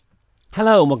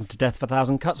Hello and welcome to Death of a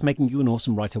Thousand Cuts, making you an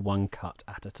awesome writer one cut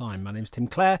at a time. My name's Tim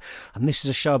Clare, and this is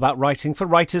a show about writing for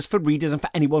writers, for readers, and for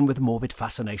anyone with a morbid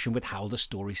fascination with how the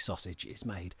story sausage is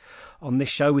made. On this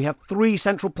show, we have three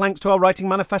central planks to our writing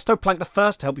manifesto. Plank the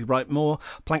first to help you write more,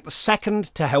 plank the second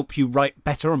to help you write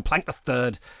better, and plank the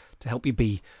third to help you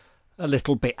be a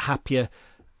little bit happier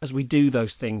as we do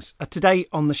those things. Today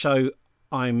on the show,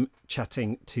 I'm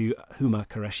chatting to Huma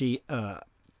Qureshi,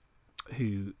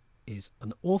 who is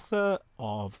an author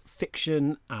of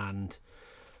fiction and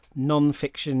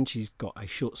non-fiction. She's got a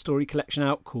short story collection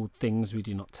out called Things We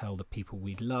Do Not Tell the People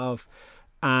We Love,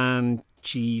 and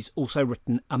she's also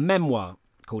written a memoir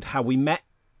called How We Met,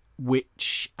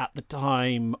 which at the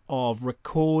time of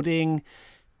recording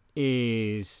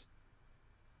is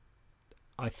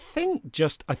I think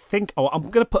I'm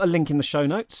going to put a link in the show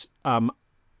notes.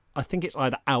 I think it's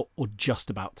either out or just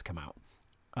about to come out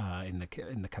in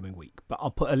the coming week, but I'll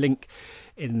put a link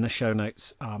in the show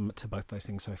notes to both those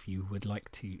things. So if you would like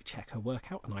to check her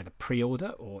work out and either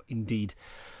pre-order or indeed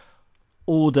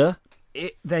order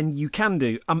it, then you can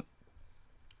do.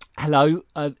 Hello,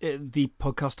 the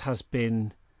podcast has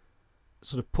been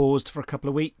sort of paused for a couple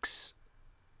of weeks.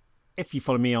 If you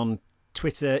follow me on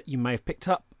Twitter, you may have picked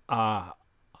up. I've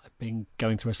been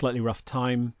going through a slightly rough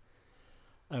time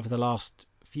over the last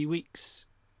few weeks.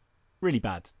 Really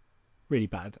bad.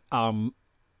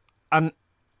 And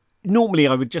normally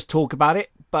I would just talk about it,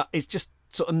 but it's just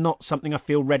sort of not something I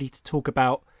feel ready to talk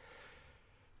about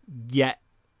yet,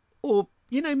 or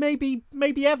maybe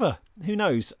ever, who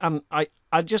knows. And I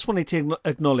just wanted to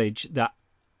acknowledge that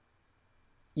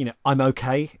I'm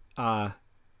okay.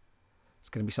 It's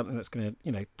going to be something that's going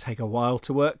to take a while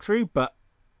to work through, but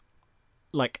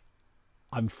like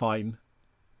I'm fine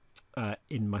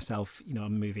in myself.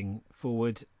 I'm moving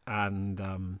forward,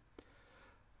 and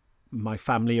my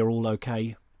family are all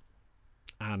okay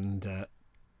and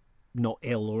not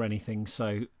ill or anything.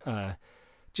 So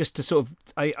just to sort of,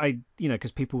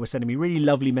 because people were sending me really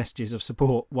lovely messages of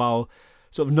support while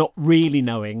sort of not really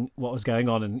knowing what was going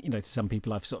on. And, to some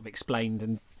people I've sort of explained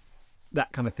and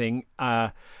that kind of thing.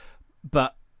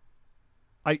 But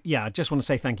I just want to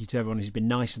say thank you to everyone who's been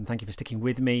nice, and thank you for sticking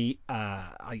with me.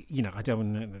 I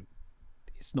don't,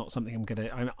 it's not something I'm going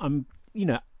to, I'm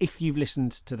if you've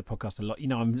listened to the podcast a lot,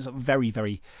 I'm sort of very,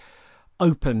 very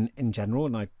open in general,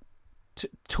 and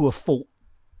to a fault,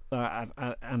 and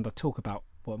I talk about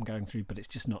what I'm going through, but it's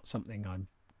just not something I'm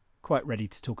quite ready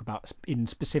to talk about in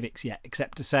specifics yet,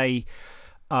 except to say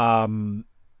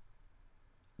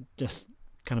just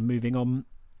kind of moving on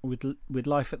with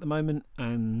life at the moment,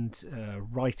 and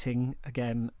writing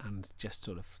again, and just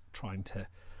sort of trying to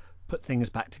put things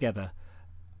back together.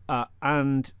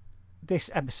 And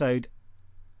this episode,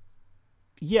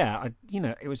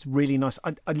 it was really nice.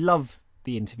 I love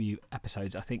the interview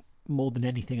episodes. I think more than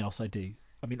anything else I do.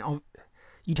 I mean, I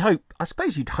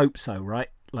suppose you'd hope so, right?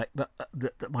 Like that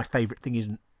my favourite thing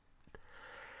isn't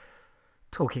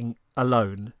talking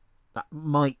alone. That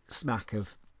might smack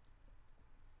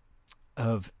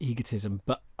of egotism,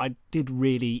 but I did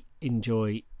really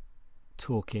enjoy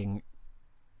talking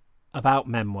about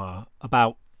memoir,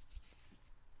 about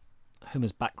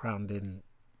Huma's background in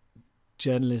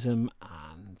journalism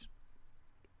and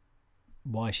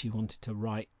why she wanted to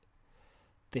write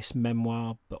this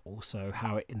memoir, but also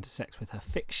how it intersects with her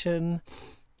fiction.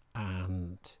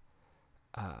 And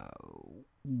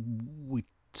we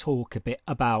talk a bit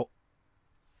about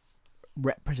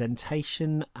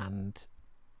representation and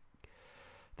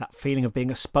that feeling of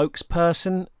being a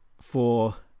spokesperson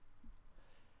for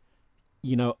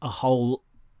a whole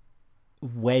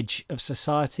wedge of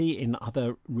society in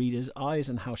other readers' eyes,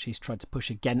 and how she's tried to push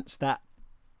against that,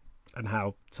 and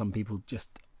how some people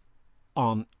just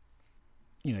aren't,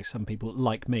 some people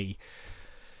like me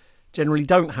generally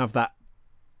don't have that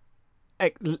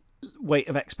weight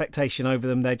of expectation over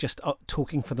them. They're just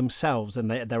talking for themselves, and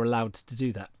they're allowed to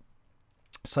do that.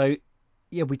 So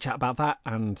we chat about that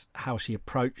and how she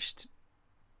approached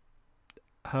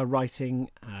her writing,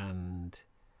 and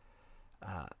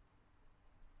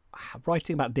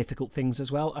writing about difficult things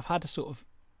as well. I've had a sort of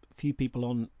few people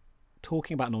on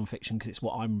talking about non-fiction because it's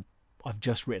what I've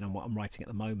just written and what I'm writing at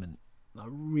the moment.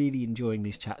 I'm really enjoying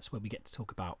these chats where we get to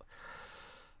talk about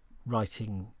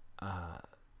writing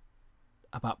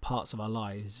about parts of our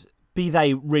lives, be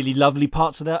they really lovely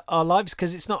parts of our lives,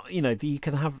 because it's not, you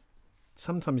can have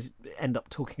sometimes end up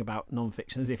talking about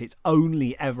non-fiction as if it's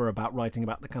only ever about writing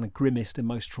about the kind of grimmest and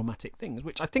most traumatic things,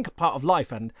 which I think are part of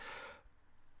life and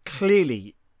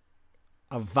clearly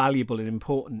a valuable and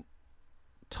important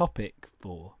topic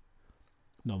for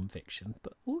non-fiction,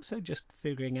 but also just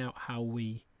figuring out how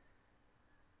we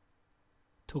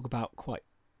talk about quite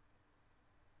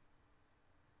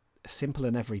simple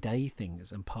and everyday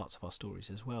things and parts of our stories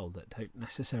as well that don't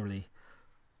necessarily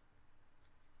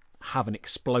have an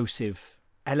explosive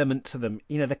element to them.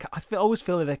 I always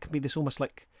feel that there can be this almost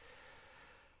like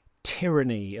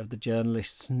tyranny of the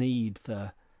journalist's need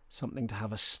for something to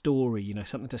have a story,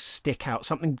 something to stick out,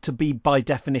 something to be by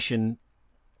definition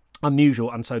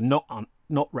unusual and so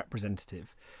not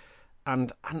representative.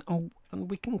 And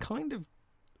we can kind of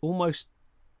almost,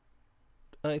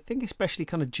 I think, especially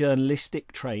kind of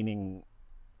journalistic training,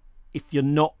 if you're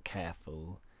not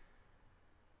careful,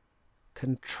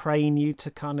 can train you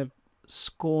to kind of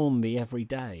scorn the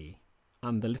everyday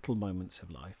and the little moments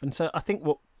of life. And so I think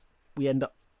what we end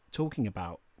up talking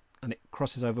about, and it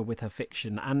crosses over with her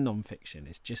fiction and non-fiction,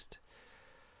 is just,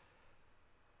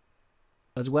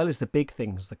 as well as the big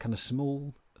things, the kind of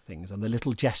small things and the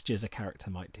little gestures a character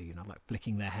might do, like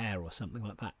flicking their hair or something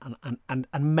like that,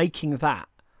 and making that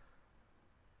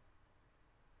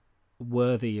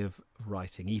worthy of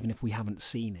writing, even if we haven't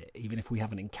seen it, even if we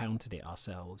haven't encountered it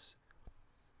ourselves.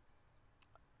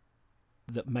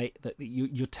 That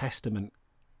your testament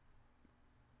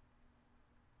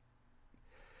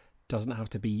doesn't have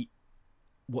to be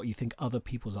what you think other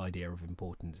people's idea of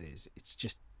importance is. It's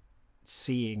just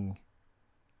seeing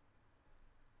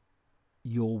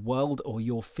your world or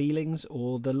your feelings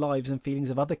or the lives and feelings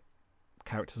of other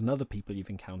characters and other people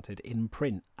you've encountered in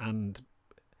print, and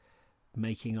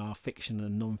making our fiction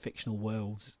and non-fictional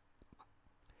worlds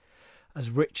as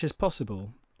rich as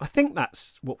possible. I think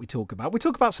that's what we talk about. We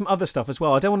talk about some other stuff as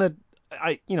well. I don't want to,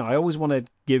 I always want to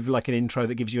give like an intro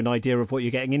that gives you an idea of what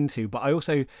you're getting into, but I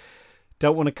also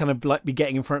don't want to kind of like be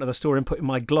getting in front of the story and putting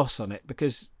my gloss on it,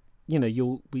 because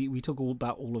we talk all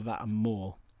about all of that and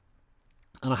more.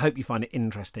 And I hope you find it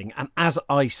interesting. And as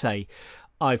I say,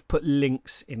 I've put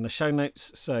links in the show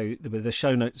notes. So with the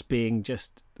show notes being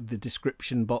just the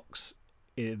description box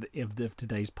of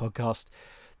today's podcast,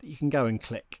 that you can go and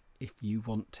click if you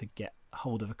want to get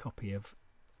hold of a copy of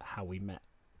How We Met,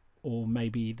 or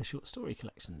maybe the short story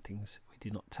collection, Things We Do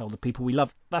Not Tell the People We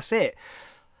Love. That's it.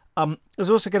 There's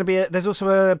also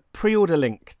a pre-order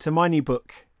link to my new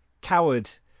book, Coward: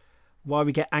 Why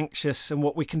We Get Anxious and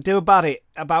What We Can Do About It,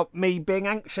 about me being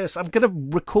anxious. I'm going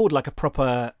to record like a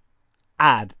proper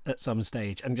ad at some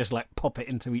stage and just like pop it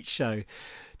into each show.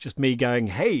 Just me going,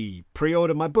 hey,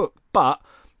 pre-order my book. But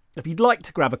if you'd like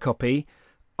to grab a copy,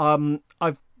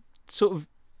 I've sort of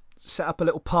set up a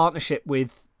little partnership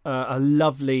with a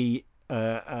lovely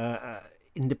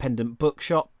independent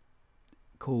bookshop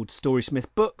called Storysmith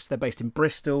Books. They're based in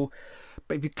Bristol.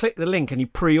 But if you click the link and you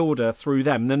pre-order through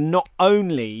them, then not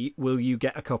only will you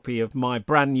get a copy of my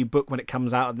brand new book when it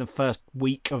comes out in the first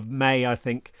week of May, I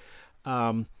think,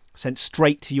 sent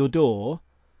straight to your door,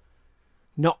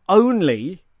 not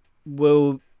only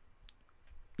will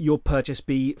your purchase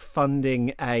be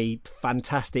funding a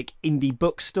fantastic indie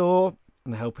bookstore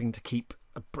and helping to keep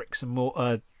a bricks and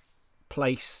mortar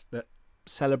place that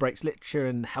celebrates literature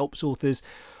and helps authors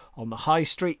on the high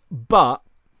street, but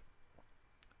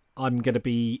I'm going to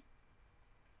be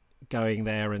going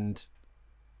there and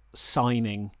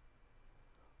signing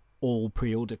all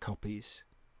pre-order copies.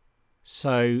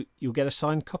 So you'll get a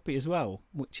signed copy as well,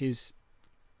 which is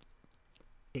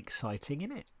exciting,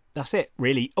 isn't it? That's it,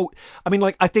 really. Oh, I mean,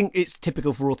 like, I think it's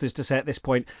typical for authors to say at this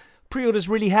point, pre-orders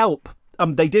really help.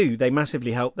 They do. They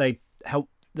massively help. They help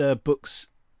the book's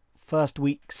first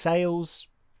week sales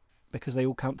because they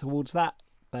all count towards that.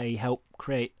 They help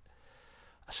create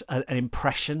an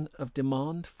impression of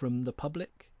demand from the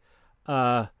public.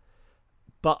 But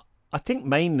I think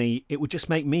mainly it would just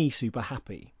make me super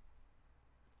happy.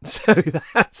 So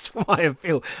that's why I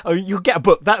feel, you'll get a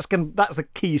book. That's the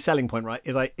key selling point, right?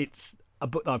 It's a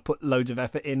book that I've put loads of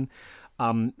effort in.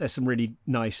 There's some really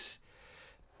nice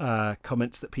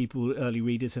comments that early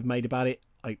readers have made about it.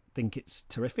 I think it's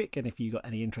terrific. And if you've got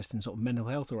any interest in sort of mental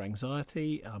health or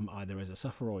anxiety, either as a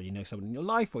sufferer or someone in your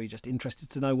life, or you're just interested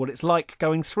to know what it's like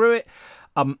going through it,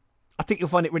 I think you'll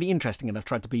find it really interesting. And I've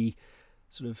tried to be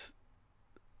sort of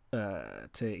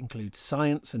to include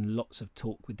science and lots of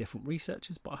talk with different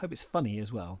researchers, but I hope it's funny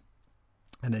as well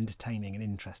and entertaining and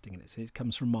interesting. And it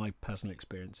comes from my personal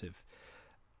experience of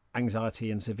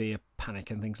anxiety and severe panic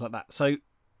and things like that. So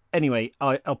anyway,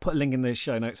 I'll put a link in the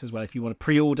show notes as well if you want to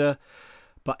pre-order.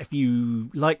 But if you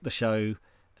like the show and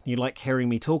you like hearing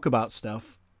me talk about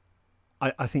stuff,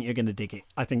 I think you're going to dig it.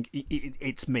 I think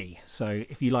it's me. So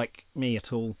if you like me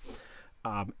at all,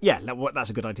 that's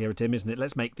a good idea, Tim, isn't it?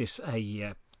 Let's make this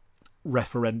a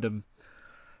referendum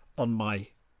on my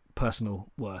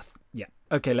personal worth. Yeah.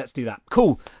 Okay, let's do that.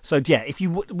 Cool. So yeah, if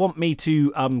you want me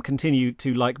to continue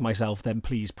to like myself, then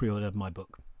please pre-order my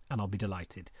book, and I'll be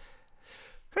delighted.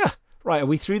 Right, are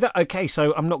we through that? Okay,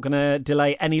 so I'm not going to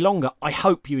delay any longer. I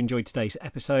hope you enjoyed today's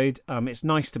episode. It's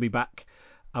nice to be back.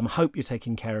 I hope you're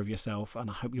taking care of yourself, and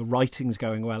I hope your writing's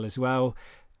going well as well.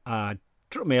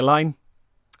 Drop me a line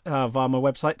via my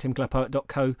website,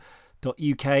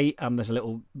 timclarepoet.co.uk. There's a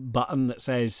little button that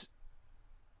says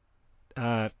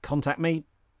contact me.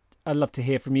 I'd love to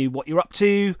hear from you, what you're up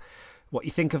to, what you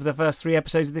think of the first 3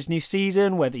 episodes of this new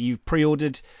season, whether you've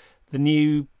pre-ordered the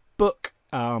new book.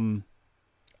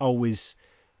 Always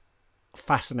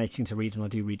fascinating to read, and I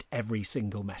do read every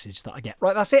single message that I get.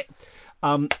 Right, that's it.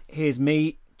 Here's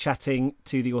me chatting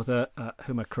to the author,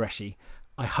 Huma Qureshi.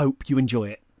 I hope you enjoy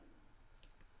it.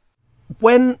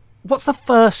 What's the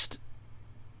first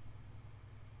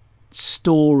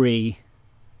story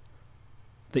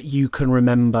that you can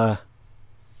remember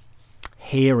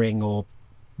hearing or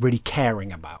really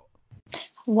caring about?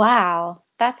 Wow,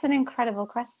 that's an incredible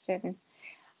question.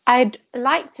 I'd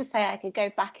like to say I could go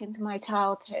back into my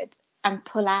childhood and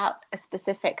pull out a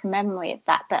specific memory of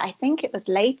that, but I think it was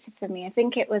later for me. I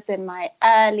think it was in my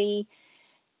early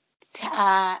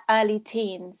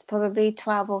teens, probably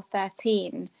 12 or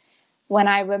 13, when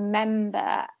I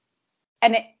remember,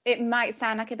 and it might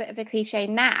sound like a bit of a cliche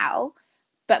now,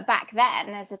 but back then,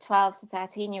 as a 12 to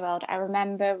 13-year-old, I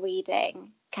remember reading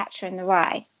Catcher in the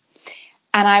Rye.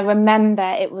 And I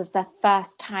remember it was the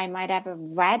first time I'd ever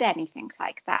read anything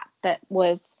like that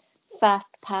was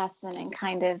first person and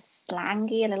kind of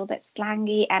slangy, a little bit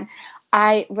slangy. And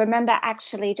I remember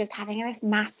actually just having this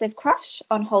massive crush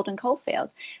on Holden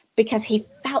Caulfield because he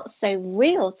felt so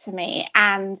real to me.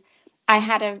 And I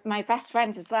had my best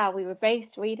friends as well. We were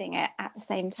both reading it at the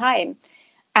same time.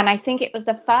 And I think it was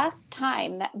the first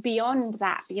time that beyond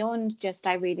just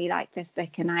I really like this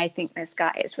book and I think this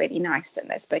guy is really nice in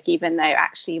this book, even though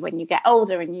actually when you get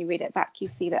older and you read it back, you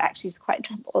see that actually he's quite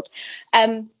troubled.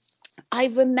 I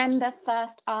remember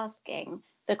first asking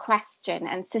the question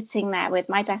and sitting there with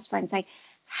my best friend saying,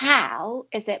 how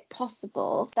is it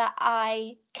possible that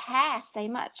I care so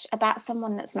much about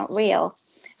someone that's not real?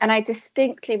 And I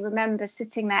distinctly remember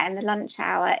sitting there in the lunch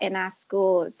hour in our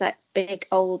school. It's that big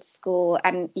old school,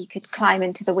 and you could climb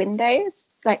into the windows,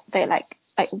 like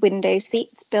window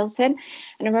seats built in.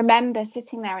 And I remember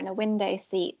sitting there in a window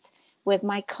seat with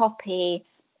my copy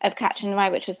of Catcher in the Rye,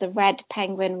 which was the red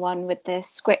penguin one with the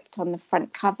script on the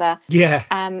front cover. Yeah.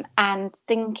 And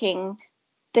thinking,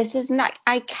 this is not,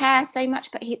 I care so much,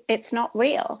 but it's not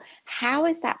real. How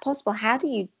is that possible? How do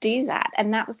you do that?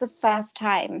 And that was the first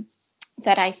time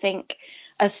that I think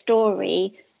a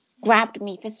story grabbed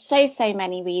me for so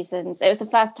many reasons. It was the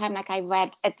first time I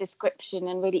read a description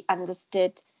and really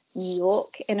understood New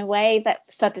York in a way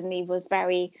that suddenly was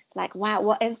very wow,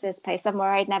 what is this place? Somewhere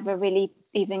I'd never really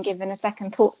even given a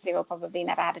second thought to, or probably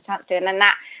never had a chance to. And then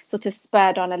that sort of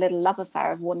spurred on a little love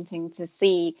affair of wanting to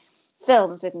see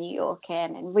films with New York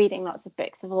in and reading lots of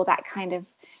books of all that kind of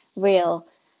real,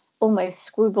 almost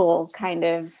screwball kind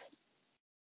of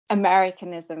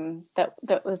Americanism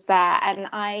that was there. And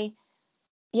I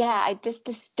just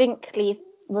distinctly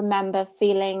remember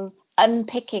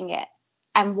unpicking it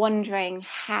and wondering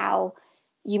how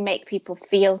you make people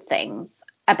feel things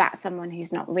about someone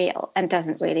who's not real and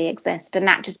doesn't really exist. And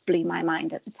that just blew my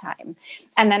mind at the time.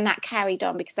 And then that carried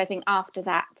on because I think after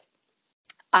that,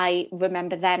 I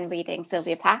remember then reading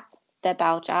Sylvia Plath, The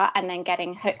Bell Jar, and then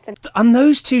getting hooked. And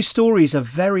those two stories are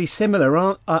very similar,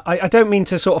 aren't I don't mean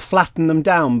to sort of flatten them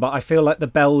down, but I feel like The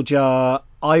Bell Jar,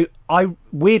 I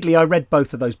weirdly I read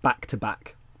both of those back to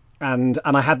back, and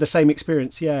I had the same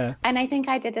experience. Yeah. And I think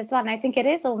I did as well. And I think it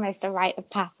is almost a rite of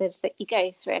passage that you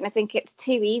go through. And I think it's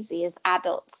too easy as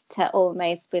adults to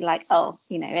almost be like, oh,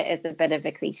 it is a bit of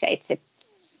a cliche to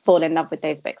fall in love with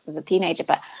those books as a teenager,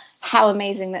 but how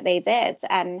amazing that they did,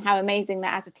 and how amazing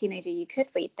that as a teenager you could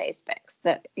read those books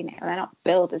that they're not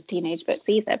billed as teenage books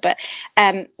either. But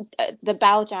The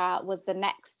Bell Jar was the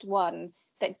next one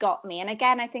that got me. And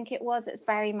again, I think it's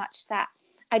very much that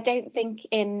I don't think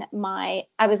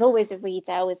I was always a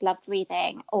reader, always loved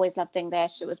reading, always loved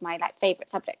English. It was my favorite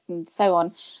subject and so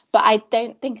on. But I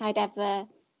don't think I'd ever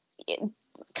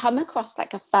come across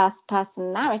a first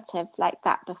person narrative like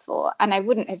that before, and I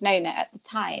wouldn't have known it at the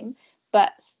time.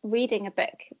 But reading a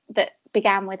book that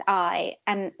began with I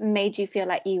and made you feel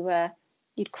like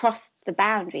you'd crossed the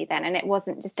boundary then, and it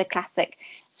wasn't just a classic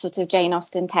sort of Jane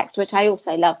Austen text, which I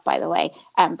also love, by the way,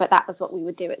 but that was what we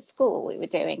would do at school. We were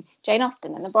doing Jane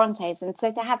Austen and the Brontes, and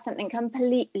so to have something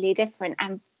completely different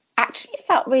and actually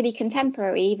felt really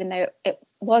contemporary, even though it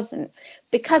wasn't,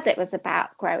 because it was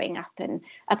about growing up and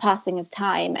a passing of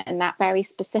time and that very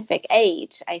specific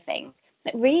age. I think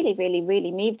it really, really,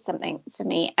 really moved something for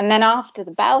me. And then after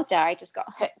the Bell Jar, I just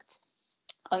got hooked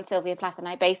on Sylvia Plath, and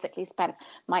I basically spent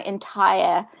my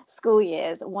entire school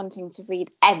years wanting to read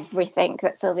everything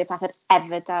that Sylvia Plath had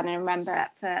ever done. And I remember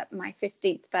for my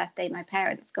 15th birthday, my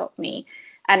parents got me,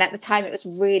 and at the time it was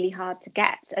really hard to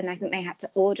get, and I think they had to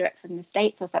order it from the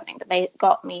States or something, but they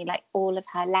got me like all of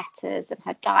her letters and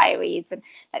her diaries and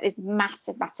like these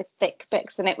massive, massive thick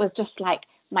books, and it was just like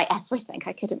my everything.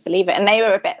 I couldn't believe it. And they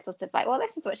were a bit sort of like, well,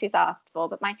 this is what she's asked for.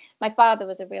 But my father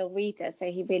was a real reader, so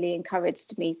he really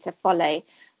encouraged me to follow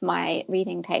my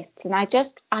reading tastes. And I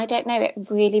don't know, it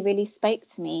really, really spoke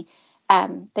to me,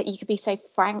 that you could be so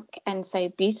frank and so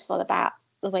beautiful about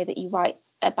the way that you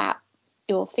write about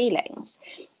your feelings.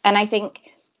 And I think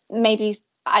maybe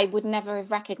I would never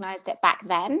have recognized it back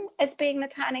then as being the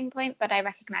turning point, but I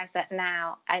recognize that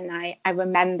now. And I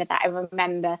remember that. I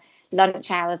remember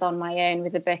lunch hours on my own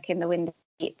with a book in the window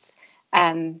seats,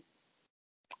 kind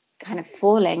of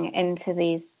falling into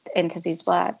these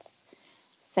words.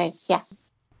 So, yeah.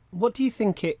 What do you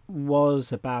think it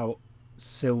was about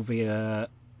Sylvia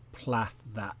Plath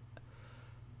that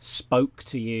spoke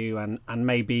to you, and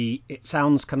maybe it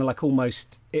sounds kind of like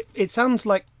almost it sounds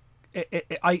like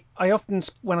I often,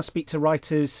 when I speak to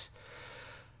writers,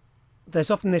 there's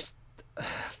often this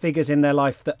figures in their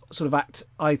life that sort of act,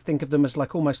 I think of them as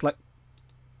like almost like,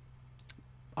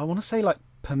 I want to say like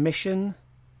permission,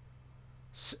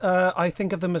 I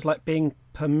think of them as like being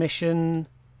permission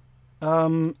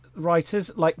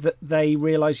writers, like that they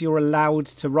realize you're allowed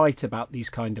to write about these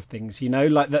kind of things, you know,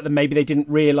 like that maybe they didn't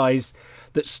realize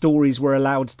that stories were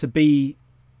allowed to be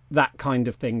that kind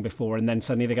of thing before, and then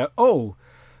suddenly they go, oh,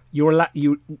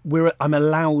 I'm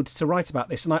allowed to write about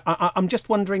this. And I'm just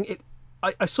wondering,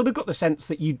 I sort of got the sense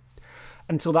that you,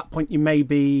 until that point, you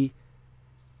maybe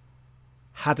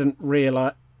hadn't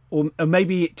realized, or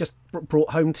maybe it just brought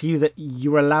home to you that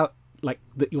you were allowed, like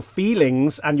that your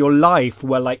feelings and your life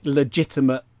were like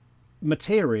legitimate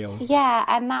material. Yeah,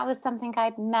 and that was something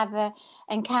I'd never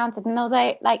encountered. And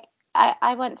although, like,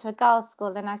 I went to a girls'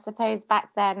 school, and I suppose back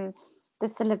then the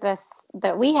syllabus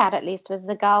that we had, at least, was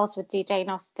the girls would do Jane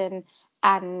Austen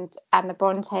and the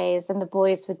Brontes, and the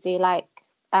boys would do like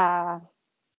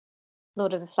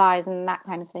Lord of the Flies and that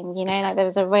kind of thing. You know, like there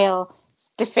was a real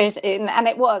division, and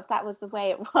that was the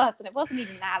way it was, and it wasn't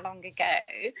even that long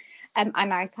ago. And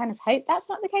I kind of hope that's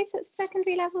not the case at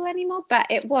secondary level anymore, but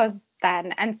it was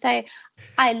then. And so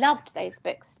I loved those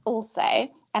books also,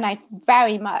 and I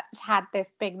very much had this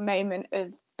big moment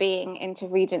of being into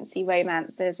Regency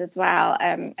romances as well,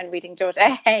 and reading George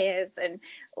Ayers and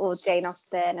or Jane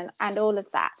Austen and all of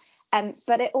that.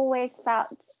 But it always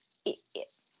felt,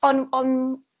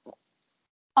 on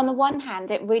the one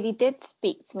hand, it really did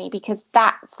speak to me because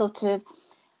that sort of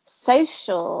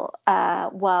social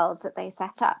worlds that they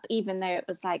set up, even though it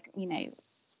was like, you know,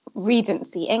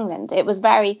 Regency England, it was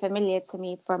very familiar to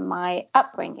me from my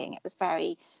upbringing. It was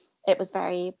very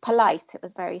polite. It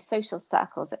was very social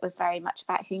circles. It was very much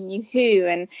about who knew who,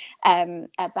 and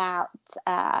about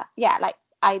like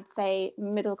I'd say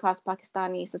middle class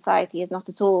Pakistani society is not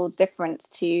at all different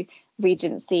to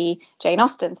Regency Jane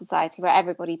Austen society, where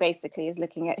everybody basically is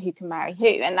looking at who can marry who,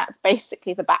 and that's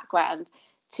basically the background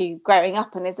to growing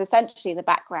up, and is essentially the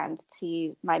background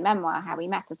to my memoir, How We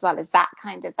Met, as well. Is that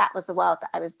was the world that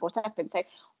I was brought up in. So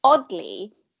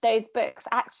oddly, those books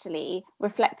actually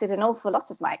reflected an awful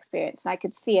lot of my experience, and I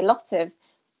could see a lot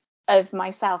of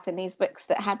myself in these books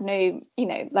that had no, you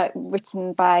know, like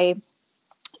written by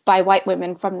white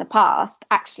women from the past,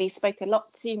 actually spoke a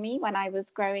lot to me when I was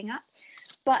growing up.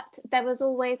 But there was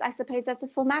always, I suppose, there's a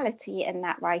formality in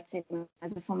that writing.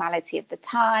 There's a formality of the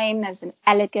time. There's an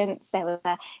elegance. There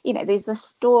were, you know, these were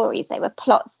stories. They were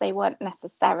plots. They weren't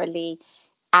necessarily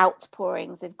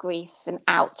outpourings of grief and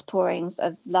outpourings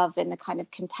of love in the kind of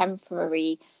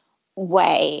contemporary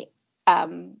way,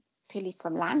 purely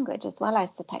from language as well, I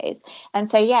suppose. And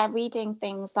so, yeah, reading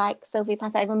things like Sylvia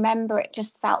Plath, I remember it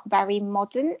just felt very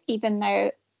modern, even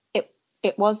though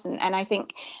it wasn't. And I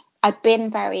think I'd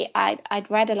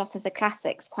read a lot of the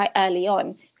classics quite early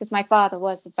on because my father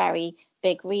was a very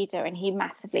big reader, and he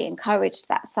massively encouraged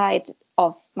that side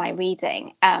of my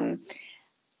reading. And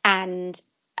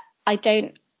I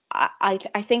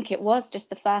think it was just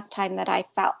the first time that I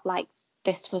felt like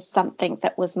this was something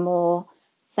that was more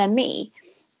for me,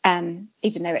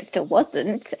 even though it still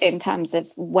wasn't in terms of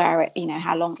where it, you know,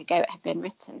 how long ago it had been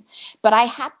written. But I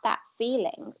had that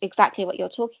feeling, exactly what you're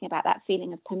talking about, that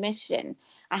feeling of permission.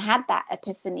 I had that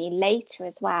epiphany later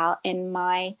as well in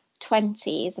my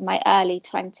 20s, in my early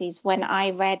 20s, when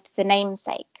I read The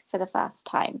Namesake for the first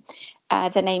time,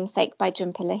 The Namesake by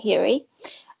Jhumpa Lahiri.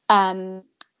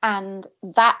 And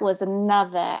that was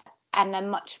another and a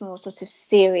much more sort of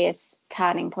serious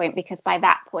turning point, because by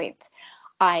that point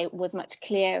I was much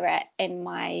clearer in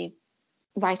my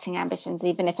writing ambitions,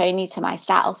 even if only to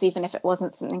myself, even if it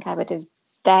wasn't something I would have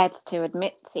dared to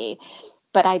admit to.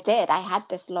 But I had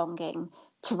this longing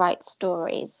to write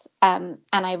stories. And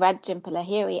I read Jhumpa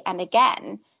Lahiri, and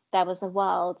again, there was a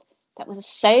world that was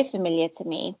so familiar to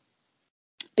me,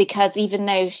 because even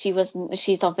though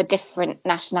she's of a different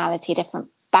nationality, different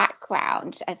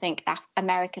background, I think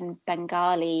American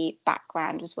Bengali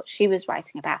background was what she was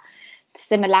writing about. The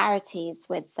similarities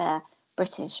with the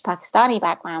British Pakistani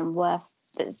background were,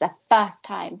 it was the first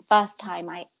time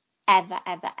I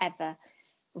ever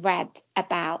read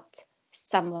about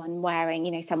someone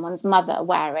wearing, someone's mother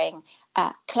wearing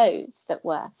clothes that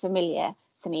were familiar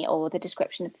to me, or the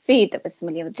description of food that was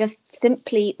familiar. Just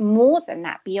simply more than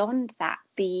that, beyond that,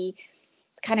 the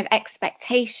kind of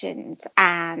expectations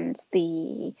and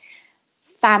the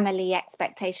family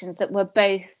expectations that were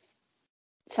both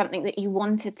something that you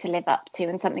wanted to live up to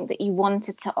and something that you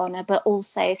wanted to honour, but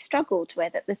also struggled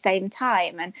with at the same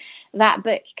time. And that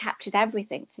book captured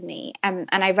everything for me. And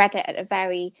I read it at a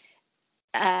very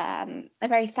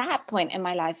sad point in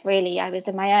my life, really. I was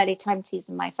in my early 20s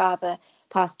and my father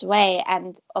passed away.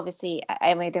 And obviously,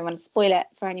 I don't want to spoil it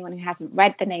for anyone who hasn't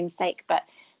read The Namesake, but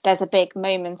there's a big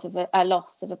moment of a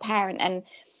loss of a parent. And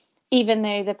even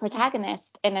though the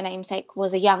protagonist in The Namesake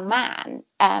was a young man,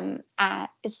 at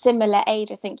a similar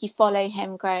age, I think you follow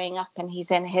him growing up and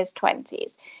he's in his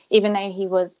 20s. Even though he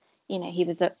was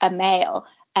a male,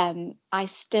 I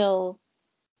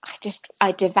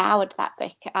devoured that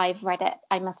book. I've read it.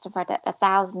 I must have read it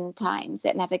 1,000 times.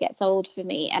 It never gets old for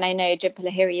me. And I know Jhumpa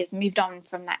Lahiri has moved on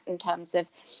from that in terms of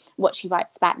what she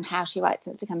writes about and how she writes.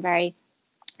 And it's become very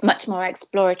much more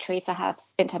exploratory for her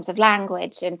in terms of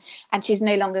language, and she's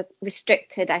no longer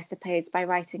restricted, I suppose, by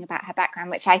writing about her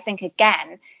background, which I think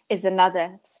again is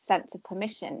another sense of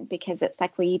permission, because it's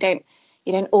like, well, you don't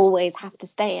always have to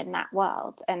stay in that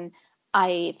world. And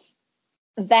I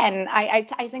think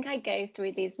I go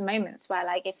through these moments where,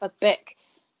 like, if a book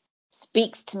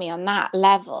speaks to me on that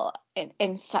level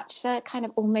in such a kind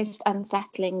of almost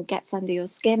unsettling, gets under your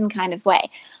skin kind of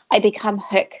way, I become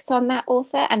hooked on that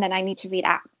author, and then I need to read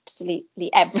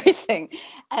absolutely everything.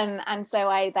 And so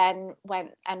I then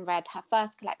went and read her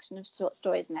first collection of short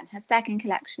stories, and then her second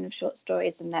collection of short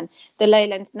stories, and then The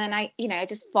Lowlands. And then I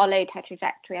just followed her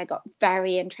trajectory. I got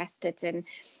very interested in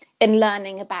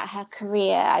learning about her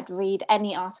career. I'd read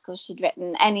any article she'd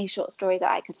written, any short story that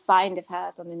I could find of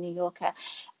hers on the New Yorker.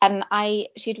 And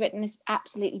she'd written this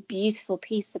absolutely beautiful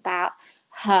piece about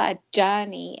her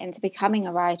journey into becoming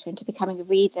a writer, into becoming a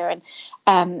reader.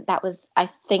 And that was, I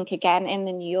think, again, in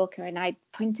the New Yorker. And I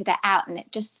printed it out, and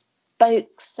it just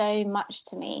spoke so much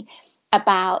to me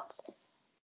about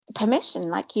permission,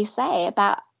 like you say,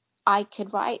 about I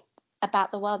could write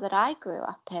about the world that I grew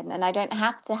up in, and I don't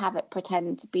have to have it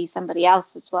pretend to be somebody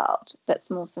else's world that's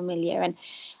more familiar.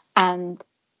 And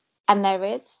there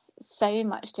is so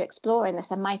much to explore in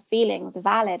this, and my feelings are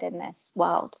valid in this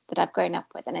world that I've grown up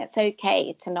with, and it's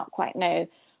okay to not quite know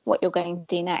what you're going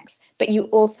to do next. But you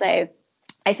also,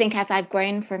 I think, as I've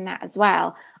grown from that as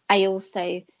well, I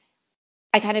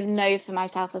kind of know for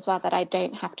myself as well that I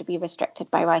don't have to be restricted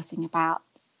by writing about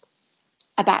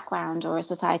a background or a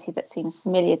society that seems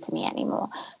familiar to me anymore.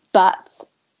 But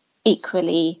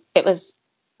equally, it was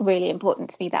really important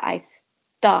to me that I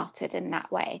started in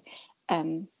that way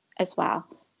as well.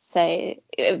 So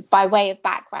by way of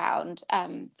background,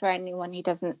 for anyone who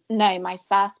doesn't know, my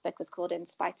first book was called In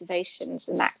Spite of Oceans,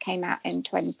 and that came out in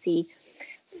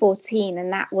 2014,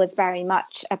 and that was very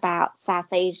much about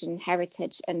South Asian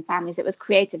heritage and families. It was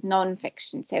creative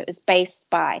non-fiction, so it was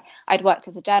I'd worked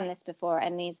as a journalist before,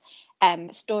 and these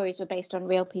stories were based on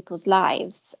real people's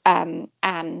lives, and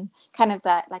kind of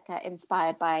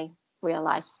inspired by real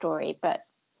life story, but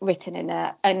written in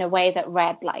a way that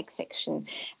read like fiction.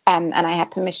 And I had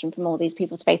permission from all these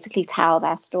people to basically tell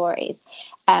their stories.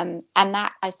 And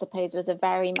that, I suppose, was a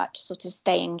very much sort of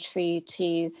staying true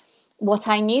to what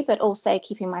I knew, but also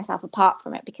keeping myself apart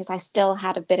from it, because I still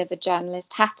had a bit of a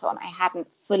journalist hat on. I hadn't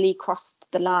fully crossed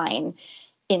the line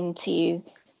into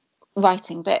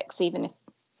writing books, even if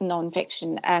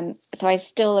non-fiction. So I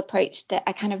still approached it.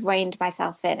 I kind of reined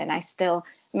myself in, and I still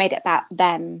made it about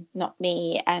them, not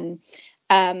me. And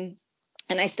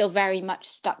I still very much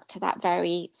stuck to that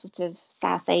very sort of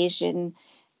South Asian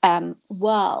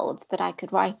world that I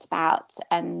could write about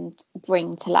and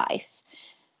bring to life.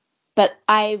 But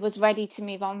I was ready to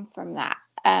move on from that.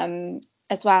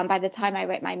 as well. And by the time I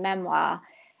wrote my memoir,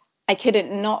 I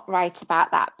couldn't not write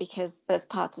about that because that's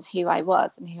part of who I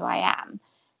was and who I am.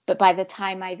 But by the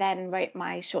time I then wrote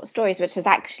my short stories, which was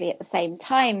actually at the same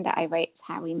time that I wrote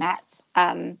How We Met,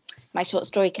 my short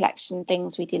story collection,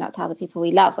 Things We Do Not Tell the People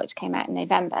We Love, which came out in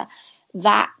November,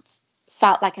 that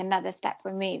felt like another step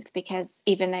removed, because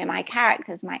even though my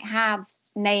characters might have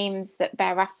names that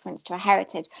bear reference to a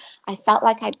heritage, I felt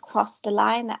like I'd crossed a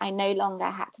line that I no longer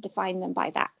had to define them by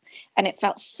that. And it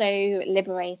felt so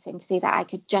liberating to see that I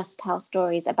could just tell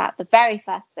stories about the very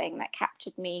first thing that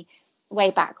captured me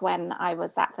way back when I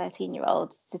was that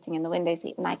 13-year-old sitting in the window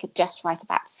seat, and I could just write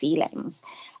about feelings.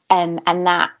 And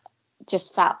that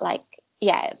just felt like,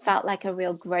 it felt like a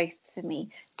real growth for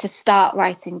me to start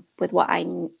writing with what I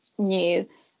knew,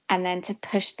 and then to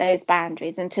push those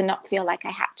boundaries and to not feel like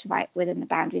I had to write within the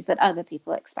boundaries that other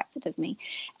people expected of me.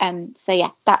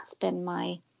 That's been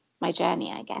my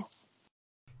journey, I guess.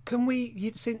 Can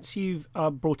we, since you've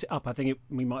brought it up, I think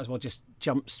we might as well just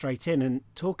jump straight in and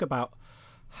talk about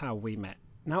How We Met.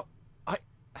 Now,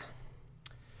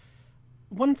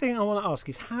 one thing I want to ask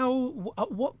is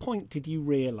at what point did you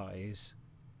realise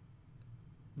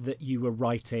that you were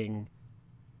writing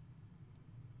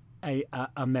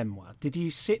a memoir? Did you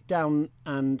sit down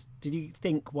and did you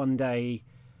think one day,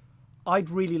 I'd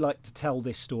really like to tell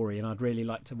this story and I'd really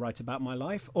like to write about my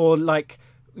life? Or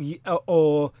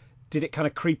did it kind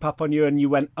of creep up on you and you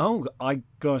went, oh, I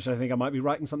think I might be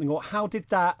writing something? Or how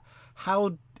did I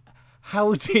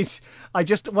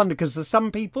just wonder, because for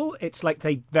some people it's like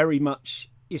they very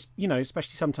much,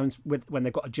 especially sometimes when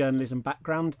they've got a journalism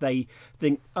background, they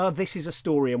think, oh, this is a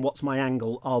story and what's my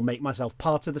angle? I'll make myself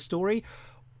part of the story.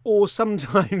 Or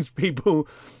sometimes people,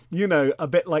 a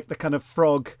bit like the kind of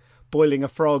boiling a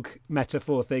frog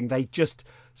metaphor thing, they just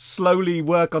slowly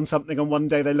work on something and one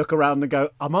day they look around and go,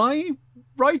 am I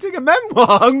writing a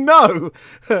memoir? Oh no.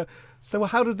 So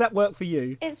how did that work for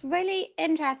you? It's really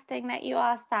interesting that you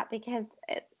asked that, because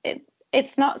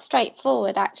it's not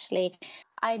straightforward, actually.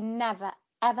 I never,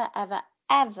 ever, ever,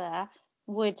 ever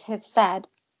would have said,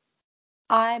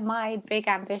 my big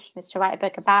ambition is to write a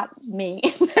book about me.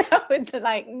 That would be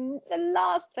like the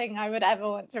last thing I would ever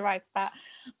want to write about.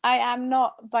 I am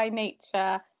not by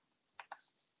nature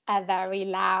a very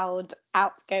loud,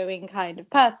 outgoing kind of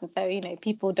person. So,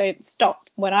 people don't stop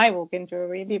when I walk into a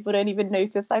room. People don't even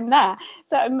notice I'm there.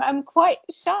 So I'm quite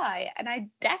shy, and I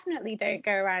definitely don't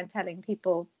go around telling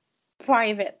people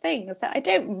private things. So I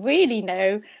don't really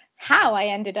know how I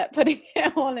ended up putting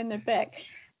it all in a book.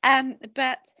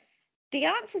 But the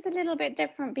answer is a little bit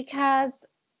different, because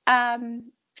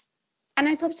and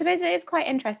I suppose it is quite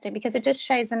interesting because it just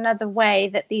shows another way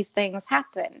that these things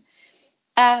happen.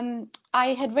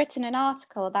 I had written an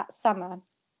article that summer,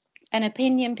 an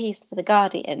opinion piece for The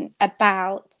Guardian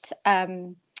about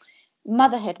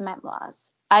motherhood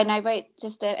memoirs. And I wrote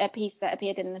just a piece that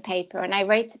appeared in the paper, and I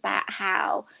wrote about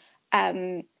how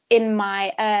in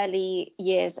my early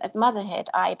years of motherhood,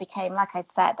 I became, like I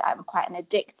said, quite an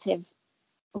addictive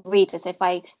reader. So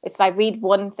if I read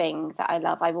one thing that I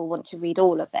love, I will want to read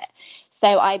all of it.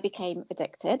 So I became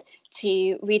addicted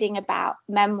to reading about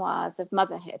memoirs of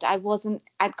motherhood.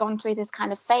 I'd gone through this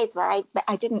kind of phase where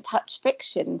I didn't touch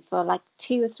fiction for like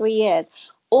 2 or 3 years.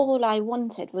 All I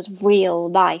wanted was real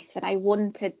life, and I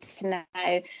wanted to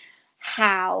know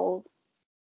how.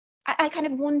 I kind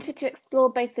of wanted to explore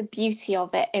both the beauty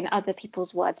of it in other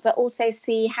people's words, but also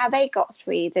see how they got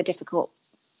through the difficult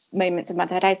moments of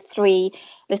motherhood. I have 3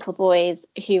 little boys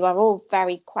who are all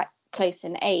quite close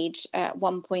in age. At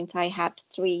one point I had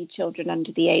 3 children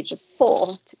under the age of 4,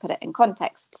 to put it in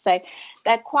context. So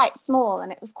they're quite small,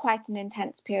 and it was quite an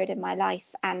intense period in my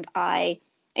life, and I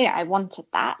wanted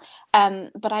that.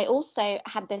 But I also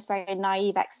had this very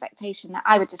naive expectation that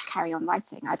I would just carry on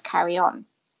writing. I'd carry on.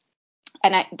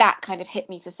 And that kind of hit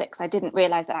me for 6. I didn't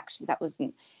realize that actually that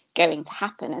wasn't going to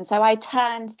happen. And so I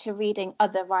turned to reading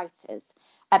other writers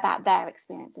about their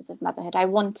experiences of motherhood. I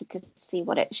wanted to see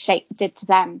what it did to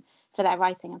them for their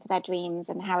writing and for their dreams,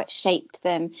 and how it shaped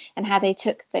them, and how they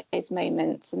took those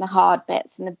moments and the hard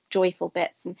bits and the joyful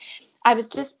bits. And I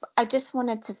just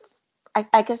wanted to,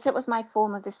 I guess it was my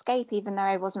form of escape, even though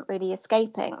I wasn't really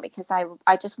escaping, because I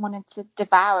just wanted to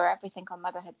devour everything on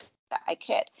motherhood that I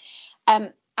could.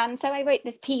 And so I wrote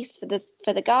this piece for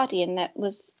The Guardian that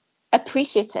was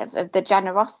appreciative of the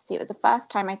generosity. It was the first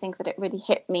time, I think, that it really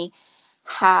hit me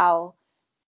how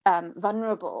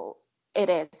vulnerable it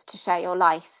is to share your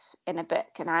life in a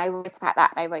book. And I wrote about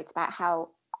that. I wrote about how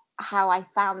I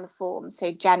found the form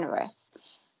so generous.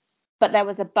 But there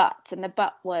was a but, and the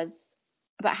but was,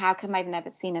 but how come I've never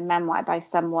seen a memoir by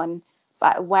someone,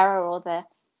 but where are all the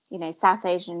South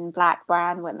Asian, Black,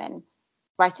 brown women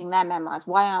writing their memoirs.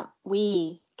 Why aren't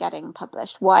we getting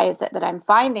published? Why is it that I'm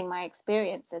finding my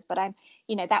experiences, but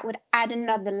that would add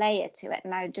another layer to it.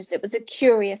 And it was a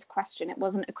curious question. It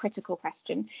wasn't a critical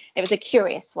question. It was a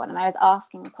curious one. And I was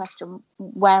asking the question,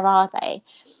 where are they?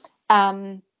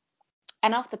 And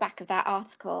off the back of that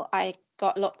article, I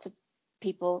got lots of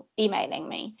people emailing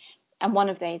me. And one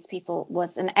of those people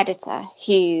was an editor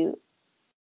who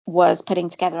was putting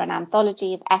together an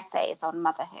anthology of essays on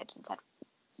motherhood and said,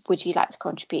 would you like to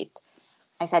contribute?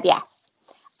 I said yes.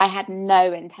 I had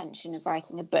no intention of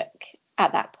writing a book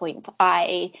at that point.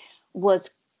 I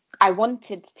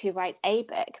wanted to write a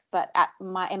book, but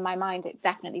in my mind, it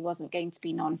definitely wasn't going to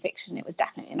be non-fiction. It was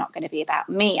definitely not going to be about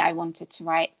me. I wanted to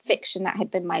write fiction. That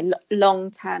had been my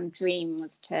long-term dream,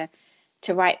 was to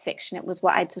write fiction. It was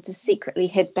what I'd sort of secretly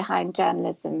hid behind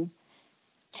journalism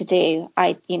to do.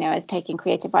 I was taking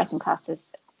creative writing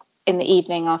classes in the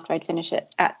evening after I'd finish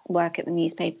it at work at the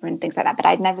newspaper and things like that, but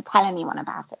I'd never tell anyone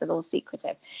about it. It was all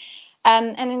secretive.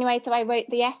 And anyway, so I wrote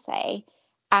the essay,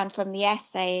 and from the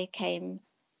essay came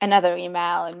another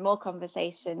email and more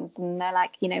conversations, and they're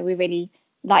like, we really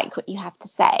like what you have to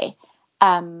say.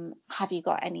 Have you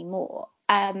got any more?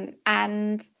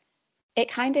 And it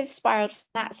kind of spiraled from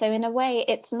that. So in a way,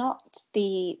 it's not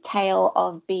the tale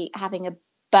of having a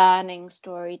burning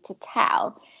story to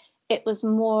tell. It was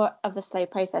more of a slow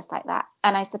process like that.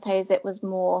 And I suppose it was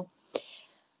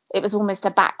almost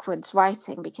a backwards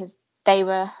writing, because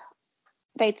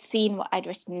they'd seen what I'd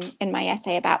written in my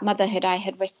essay about motherhood.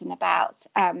 I'd written about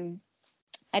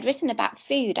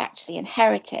food, actually, and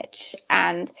heritage,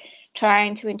 and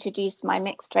trying to introduce my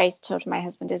mixed race children. My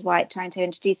husband is white, trying to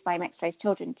introduce my mixed race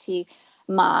children to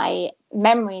my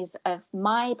memories of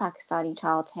my Pakistani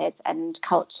childhood and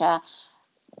culture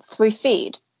through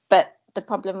food. But the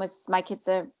problem was, my kids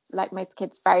are, like most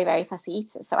kids, very, very fussy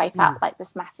eaters. So I felt like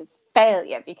this massive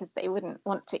failure, because they wouldn't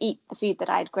want to eat the food that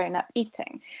I'd grown up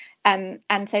eating. And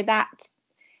so that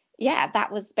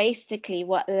was basically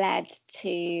what led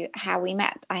to how we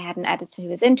met. I had an editor who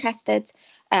was interested,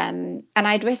 and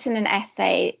I'd written an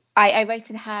essay. I wrote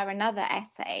her another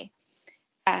essay,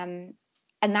 and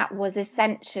that was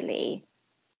essentially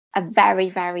a very,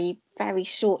 very, very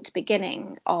short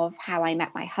beginning of how I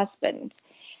met my husband.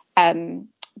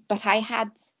 But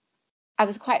I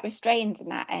was quite restrained in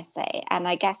that essay, and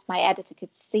I guess my editor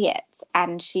could see it,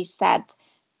 and she said,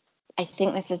 I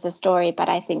think this is a story, but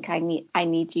I think I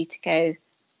need you to go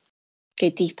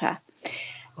deeper.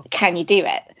 Can you do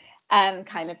it?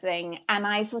 Kind of thing. And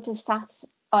I sort of sat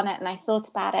on it and I thought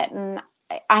about it, and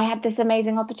I had this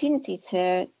amazing opportunity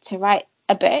to write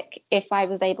a book if I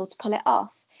was able to pull it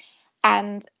off.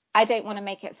 And I don't want to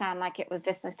make it sound like it was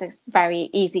just this very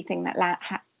easy thing that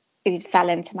it fell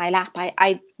into my lap.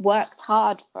 I worked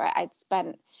hard for it.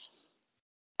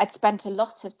 I'd spent a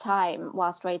lot of time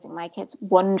whilst raising my kids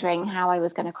wondering how I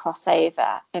was going to cross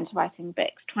over into writing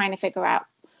books, trying to figure out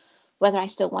whether I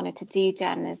still wanted to do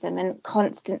journalism, and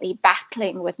constantly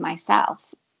battling with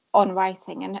myself on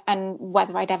writing, and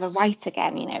whether I'd ever write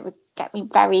again. It would get me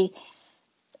very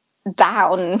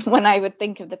down when I would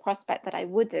think of the prospect that I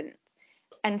wouldn't.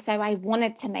 And so I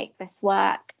wanted to make this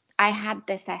work. I had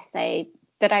this essay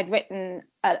that I'd written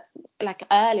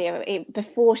earlier,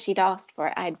 before she'd asked for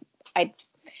it. I'd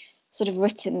sort of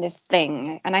written this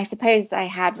thing, and I suppose I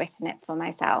had written it for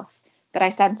myself, but I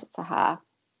sent it to her,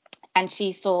 and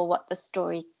she saw what the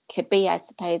story could be, I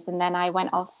suppose. And then I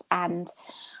went off and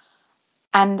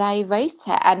I wrote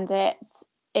it, and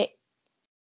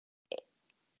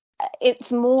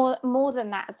it's more than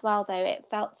that as well, though. It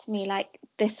felt to me like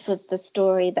this was the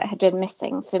story that had been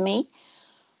missing for me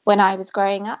when I was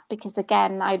growing up, because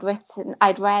again, I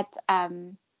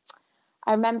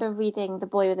remember reading The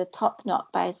Boy with a Top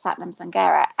Knot by Satnam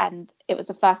Sanghera, and it was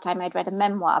the first time I'd read a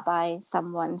memoir by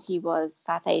someone who was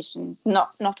South Asian,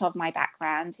 not of my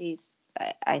background. He's,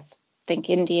 I think,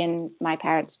 Indian. My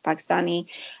parents were Pakistani,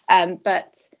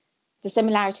 but the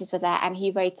similarities were there. And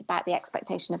he wrote about the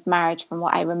expectation of marriage, from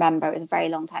what I remember. It was a very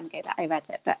long time ago that I read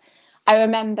it, but I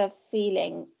remember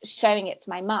showing it to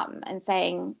my mum and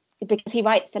saying, because he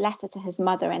writes a letter to his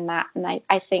mother in that, and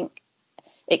I think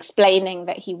explaining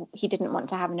that he didn't want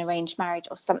to have an arranged marriage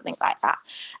or something like that.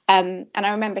 And I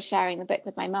remember sharing the book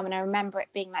with my mum, and I remember it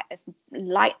being like this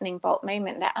lightning bolt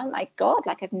moment that, oh my God,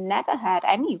 like I've never heard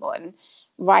anyone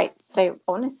write so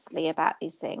honestly about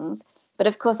these things. But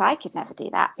of course I could never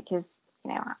do that, because,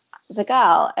 I was a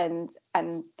girl, and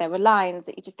there were lines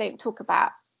that you just don't talk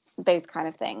about, those kind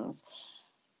of things.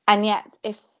 And yet,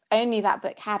 if only that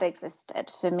book had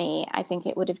existed for me, I think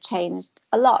it would have changed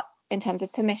a lot in terms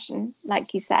of permission,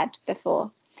 like you said before.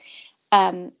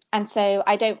 And so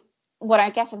what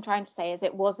I guess I'm trying to say is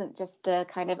it wasn't just a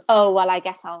kind of, oh, well, I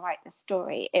guess I'll write this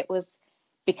story. It was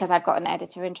because I've got an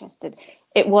editor interested.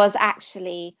 It was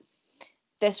actually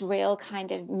this real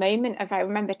kind of moment of, I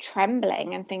remember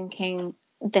trembling and thinking,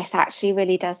 this actually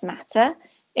really does matter.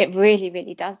 It really,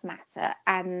 really does matter.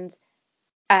 And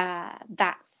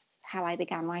that's how I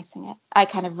began writing it. I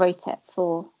kind of wrote it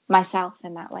for myself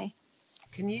in that way.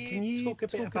 Can you talk a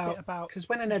bit about, because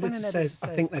when an editor says, I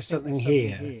think there's something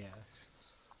here,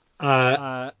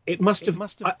 it must have,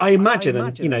 I imagine,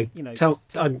 and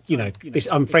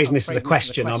I'm phrasing this as a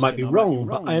question, I might be wrong,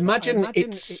 but I imagine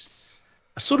it's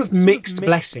a sort of mixed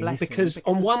blessing, because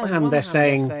on one hand they're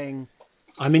saying,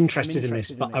 I'm interested in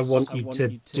this, but I want you to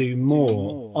do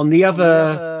more. On the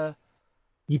other,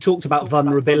 you talked about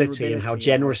vulnerability and how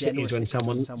generous it is when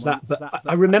someone does that. But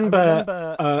I remember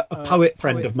a poet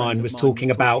friend of mine was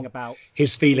talking about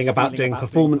his feeling about doing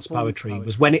performance poetry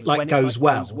was when it goes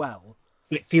well.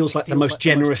 It feels like the most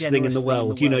generous thing in the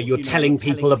world. You're telling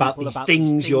people about these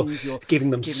things, you're giving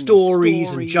them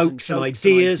stories and jokes and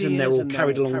ideas, and they're all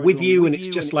carried along with you. And it's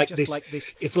just like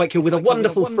this. It's like you're with a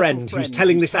wonderful friend who's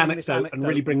telling this anecdote and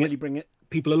really bringing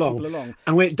people along.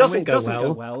 And when it doesn't go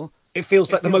well, it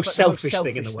feels like the most selfish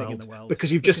thing in the world,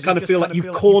 because you just kind of feel like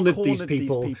you've cornered these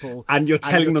people and you're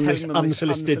telling them this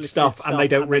unsolicited stuff and they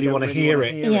don't really want to hear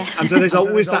it. Yeah. And so there's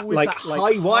always that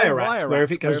high wire act where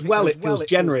if it goes well, it feels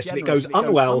generous. If it goes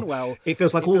unwell, it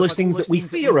feels like all those things that we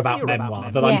fear about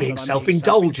memoir, that I'm being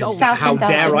self-indulgent. How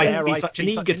dare I be such an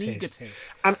egotist?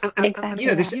 And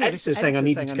this editor's saying I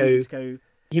need you to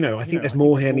go, I think there's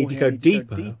more here, I need to go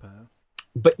deeper.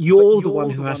 But you're the one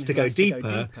who has to go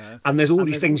deeper, and there's all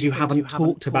these things you haven't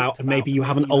talked about, and maybe you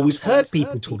haven't always heard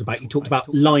people talk about. You talked about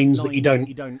lines that you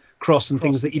don't cross and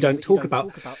things that you don't talk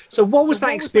about. So what was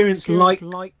that experience like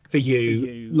for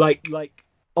you? Like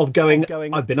of going,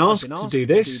 I've been asked to do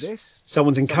this,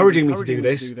 someone's encouraging me to do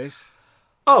this.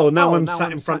 Oh, now I'm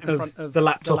sat in front of the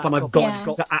laptop and I've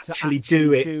got to actually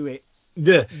do it.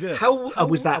 How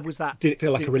was that? Did it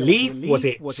feel like a relief? Was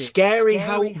it scary?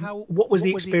 What was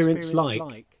the experience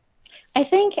like? I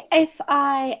think if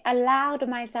I allowed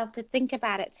myself to think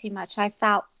about it too much, it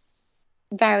felt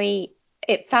very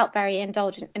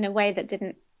indulgent in a way that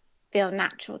didn't feel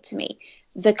natural to me.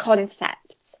 The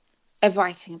concept of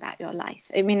writing about your life.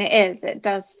 I mean, it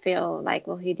does feel like,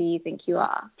 well, who do you think you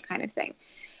are, kind of thing.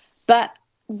 But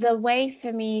the way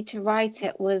for me to write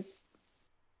it was,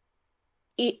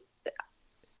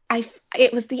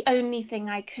 it was the only thing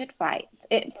I could write.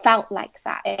 It felt like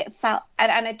that. It felt,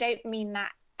 and I don't mean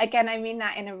that, again, I mean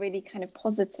that in a really kind of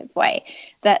positive way,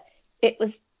 that it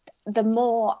was, the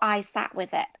more I sat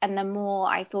with it and the more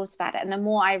I thought about it and the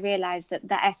more I realized that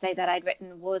the essay that I'd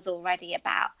written was already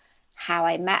about how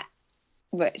I met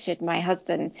Richard, my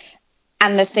husband,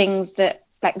 and the things that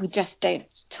we just don't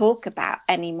talk about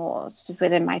anymore sort of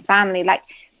within my family.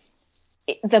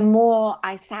 The more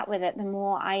I sat with it, the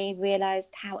more I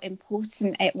realized how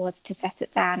important it was to set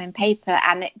it down in paper.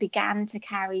 And it began to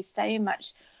carry so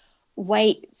much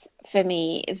weight for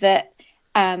me that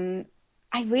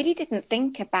I really didn't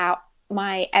think about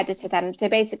my editor then. So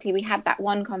basically we had that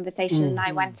one conversation and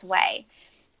I went away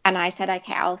and I said,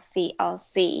 okay, I'll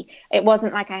see. It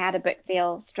wasn't like I had a book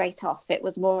deal straight off. It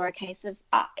was more a case of,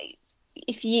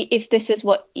 if this is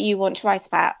what you want to write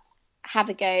about, have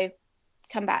a go,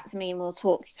 come back to me and we'll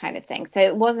talk, kind of thing. So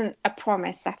it wasn't a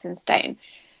promise set in stone.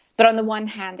 But on the one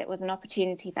hand, it was an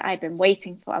opportunity that I'd been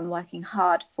waiting for and working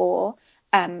hard for,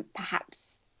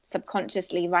 perhaps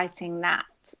subconsciously writing that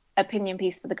opinion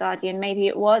piece for The Guardian. Maybe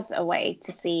it was a way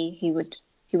to see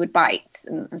who would bite,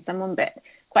 and someone bit.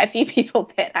 Quite a few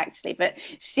people bit, actually. But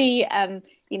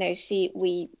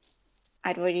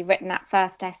I'd already written that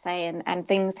first essay and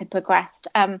things had progressed.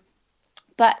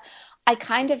 But I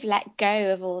kind of let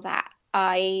go of all that.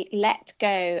 I let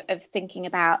go of thinking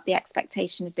about the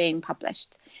expectation of being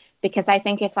published, because I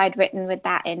think if I'd written with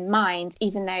that in mind,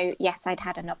 even though, yes, I'd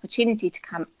had an opportunity to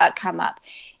come up,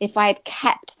 if I'd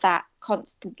kept that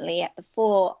constantly at the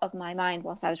fore of my mind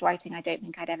whilst I was writing, I don't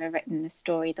think I'd ever written the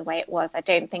story the way it was. I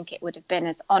don't think it would have been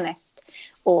as honest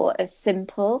or as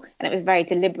simple. And it was very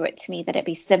deliberate to me that it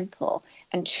be simple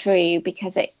and true,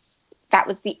 because that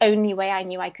was the only way I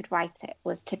knew I could write it,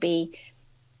 was to be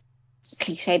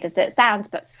cliched as it sounds,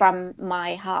 but from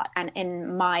my heart and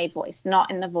in my voice, not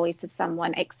in the voice of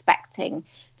someone expecting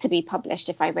to be published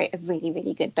if I wrote a really,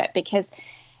 really good book, because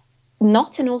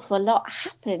not an awful lot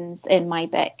happens in my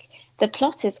book. The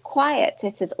plot is quiet,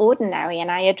 it is ordinary,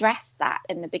 and I address that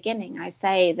in the beginning. I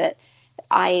say that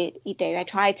I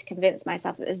try to convince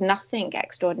myself that there's nothing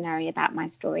extraordinary about my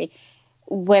story.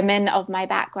 Women of my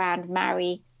background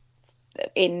marry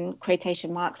in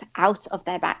quotation marks, out of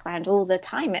their background all the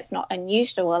time. It's not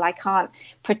unusual. I can't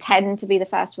pretend to be the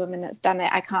first woman that's done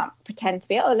it. I can't pretend to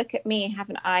be, oh, look at me,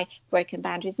 haven't I broken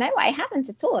boundaries? No, I haven't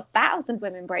at all. 1,000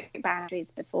 women broke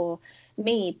boundaries before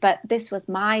me, but this was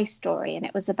my story, and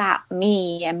it was about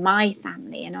me and my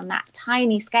family. And on that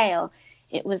tiny scale,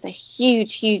 it was a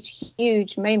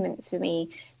huge moment for me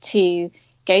to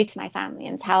go to my family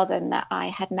and tell them that I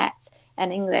had met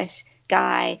an English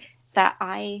guy that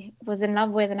I was in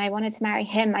love with and I wanted to marry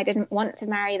him. I didn't want to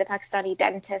marry the Pakistani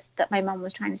dentist that my mum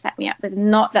was trying to set me up with.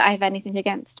 Not that I have anything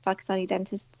against Pakistani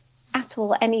dentists at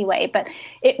all anyway, but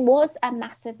it was a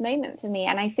massive moment for me.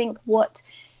 And I think what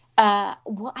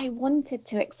I wanted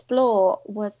to explore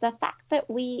was the fact that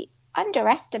we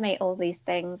underestimate all these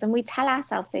things and we tell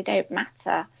ourselves they don't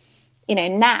matter. You know,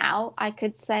 now I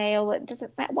could say, oh,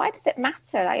 why does it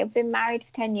matter? I've been married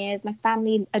for 10 years. My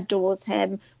family adores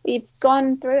him. We've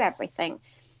gone through everything.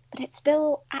 But it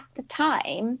still, at the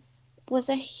time, was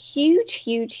a huge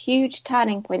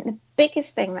turning point. The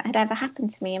biggest thing that had ever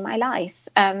happened to me in my life.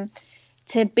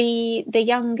 To be the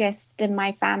youngest in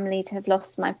my family, to have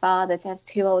lost my father, to have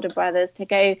 2 older brothers, to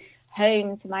go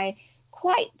home to my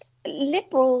quite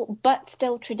liberal but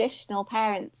still traditional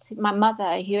parents, my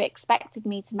mother, who expected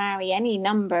me to marry any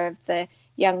number of the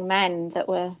young men that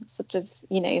were sort of,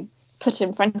 you know, put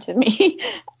in front of me.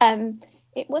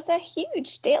 It was a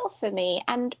huge deal for me,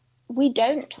 and we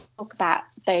don't talk about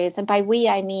those. And by we,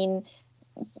 I mean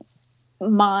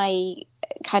my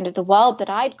kind of the world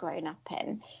that I'd grown up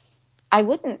in.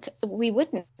 We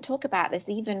wouldn't talk about this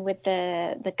even with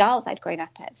the girls I'd grown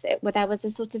up with, where there was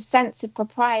a sort of sense of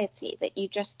propriety that you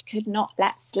just could not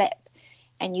let slip.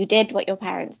 And you did what your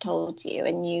parents told you,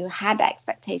 and you had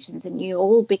expectations, and you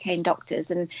all became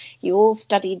doctors, and you all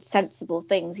studied sensible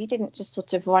things. You didn't just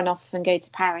sort of run off and go to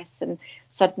Paris and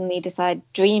suddenly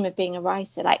dream of being a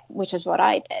writer, which is what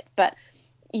I did. But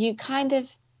you kind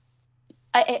of,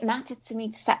 it mattered to me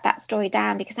to set that story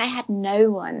down because I had no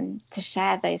one to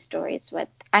share those stories with.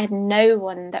 I had no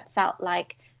one that felt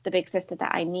like the big sister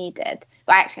that I needed.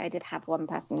 Well, actually, I did have one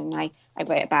person, and I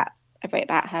wrote about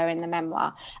her in the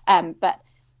memoir. But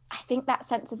I think that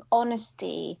sense of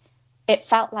honesty, it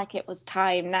felt like it was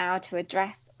time now to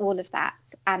address all of that,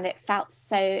 and it felt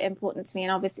so important to me.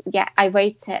 And obviously, yeah, I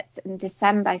wrote it in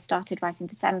December. I started writing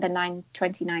December 9,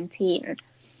 2019,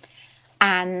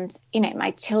 and you know,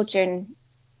 my children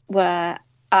were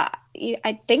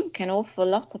I think an awful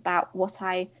lot about what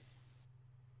I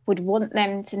would want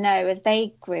them to know as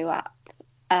they grew up.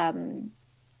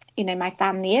 You know, my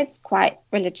family is quite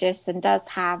religious and there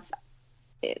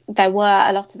were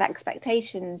a lot of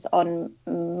expectations on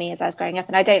me as I was growing up,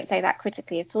 and I don't say that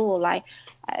critically at all.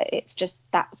 It's just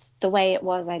that's the way it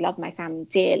was. I love my family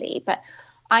dearly, but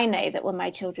I know that when my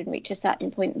children reach a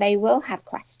certain point, they will have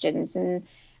questions, and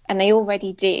they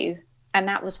already do, and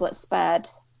that was what spurred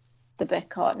the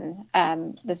book on.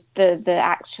 The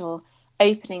actual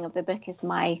opening of the book is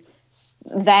my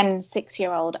then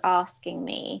 6-year-old asking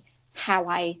me how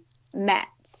I met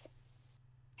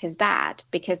his dad,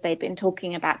 because they'd been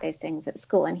talking about those things at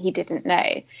school and he didn't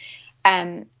know.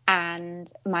 And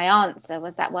my answer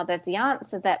was that, well, there's the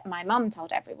answer that my mum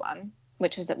told everyone,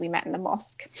 which was that we met in the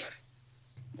mosque,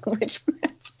 which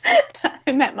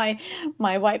I met my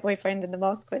white boyfriend in the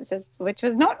mosque, which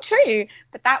was not true,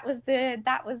 but that was the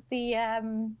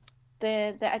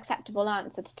acceptable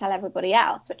answer to tell everybody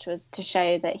else, which was to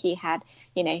show that he had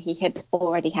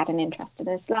already had an interest in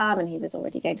Islam, and he was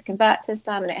already going to convert to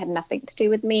Islam, and it had nothing to do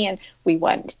with me, and we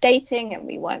weren't dating and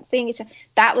we weren't seeing each other.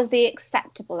 That was the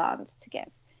acceptable answer to give.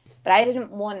 But I didn't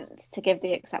want to give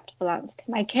the acceptable answer to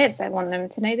my kids. I want them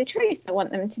to know the truth. I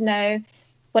want them to know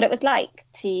what it was like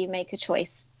to make a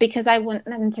choice, because I want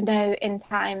them to know in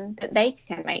time that they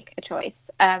can make a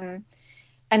choice. And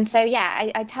so,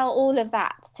 yeah, I tell all of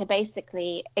that to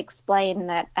basically explain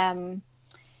that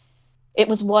it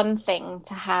was one thing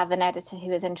to have an editor who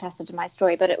was interested in my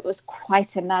story, but it was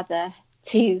quite another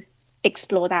to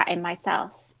explore that in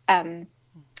myself. And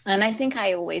I think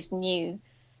I always knew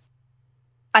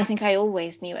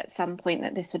at some point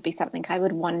that this would be something I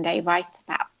would one day write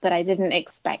about, but I didn't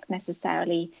expect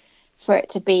necessarily for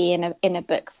it to be in a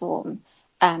book form.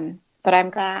 But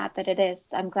I'm glad that it is.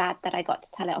 I'm glad that I got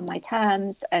to tell it on my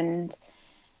terms, and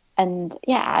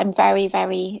yeah, I'm very,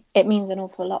 very. It means an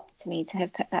awful lot to me to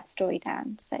have put that story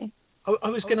down. So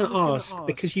I was going to ask,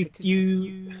 because you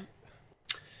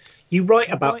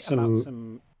write about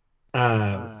some.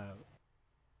 I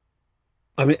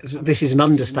mean, this is an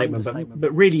understatement,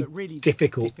 but really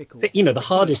difficult. You know, the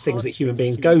hardest things that human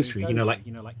beings go through. You know,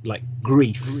 like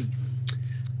grief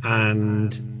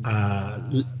and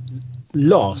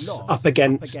loss up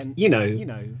against, some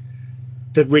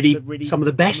of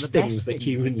the best things that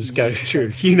humans go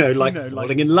through, like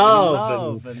falling in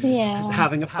love and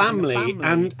having a family.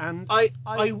 And I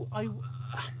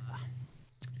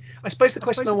suppose the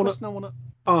question I want to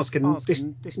ask, and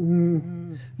this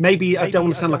maybe I don't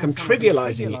want to sound like I'm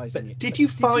trivializing it, but did you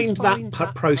find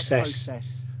that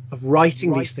process of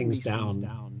writing these things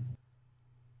down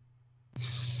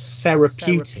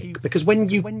therapeutic? Because when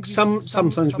you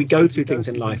sometimes we go through things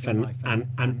in life and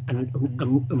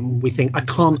we think, I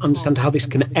can't understand how this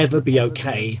can ever be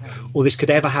okay, or this could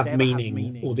ever have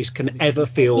meaning, or this can ever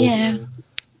feel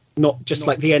not just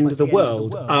like the end of the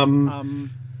world.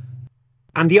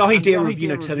 And the idea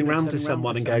of turning around to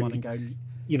someone and going,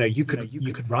 you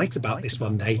could write about this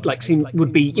one day,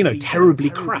 would be terribly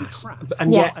crass.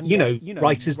 And yet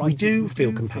writers, we do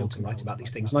feel compelled to write about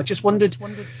these things. And I just wondered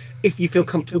if you feel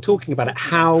comfortable talking about it,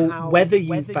 whether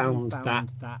you found that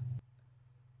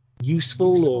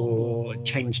useful or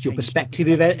changed your perspective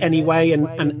in any way,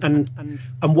 and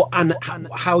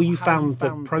how you found the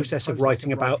process of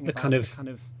writing about the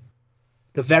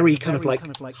very kind of like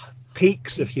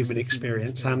peaks of human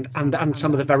experience and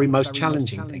some of the very most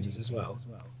challenging things as well.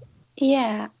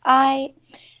 Yeah, I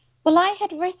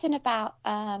had written about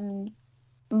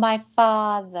my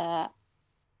father.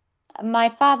 My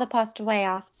father passed away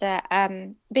after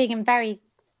being in very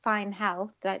fine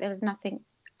health. Like, there was nothing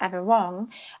ever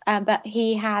wrong, but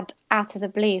he had, out of the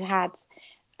blue, had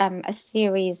a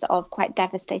series of quite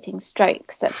devastating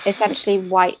strokes that essentially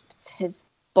wiped his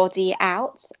body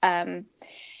out,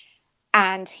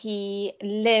 and he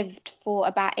lived for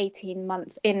about 18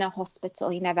 months in a hospital.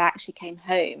 He never actually came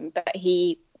home, but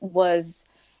he was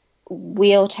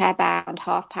wheelchair bound,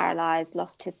 half paralyzed,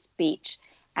 lost his speech,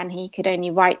 and he could only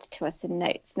write to us in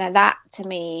notes. Now that, to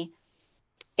me,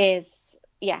 is,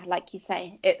 like you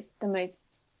say, it's the most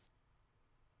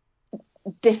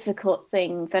difficult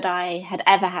thing that I had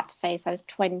ever had to face. I was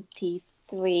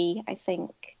 23, I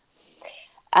think.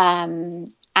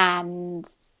 And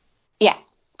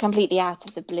completely out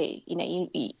of the blue,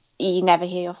 you never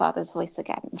hear your father's voice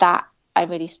again. That I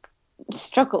really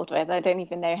struggled with. I don't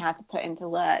even know how to put into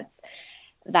words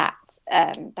that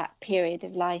period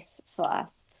of life for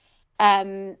us.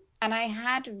 And I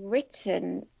had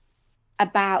written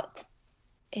about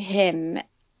him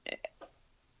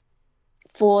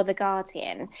for The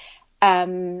Guardian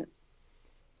a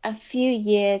few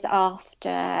years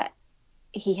after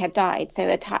he had died,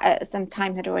 so some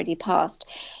time had already passed.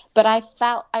 But I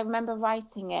remember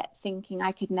writing it thinking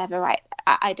I could never write.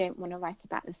 I don't want to write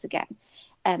about this again.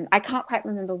 I can't quite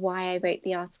remember why I wrote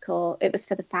the article. It was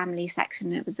for the family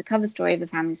section. It was the cover story of the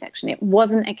family section. It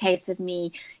wasn't a case of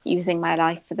me using my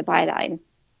life for the byline.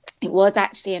 It was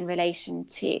actually in relation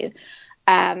to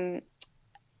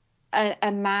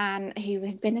a man who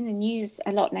had been in the news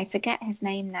a lot, and I forget his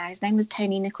name now. His name was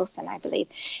Tony Nicholson, I believe.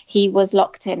 He was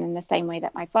locked in the same way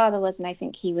that my father was, and I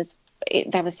think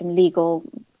there was some legal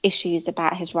issues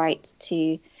about his right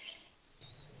to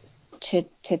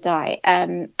die.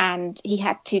 And he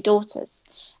had 2 daughters,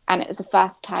 and it was the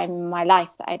first time in my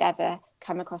life that I'd ever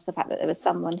come across the fact that there was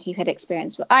someone who had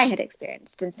experienced what I had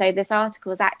experienced. And so this article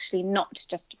was actually not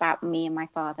just about me and my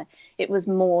father. It was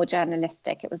more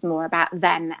journalistic. It was more about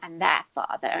them and their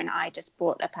father, and I just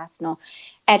brought a personal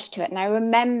edge to it. And I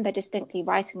remember distinctly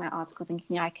writing that article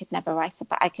thinking I could never write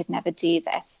about, I could never do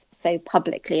this so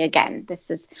publicly again.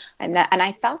 And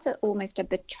I felt it almost a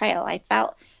betrayal. I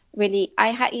felt really,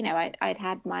 I'd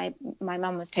had my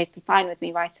mum was totally fine with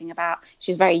me writing about,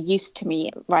 she's very used to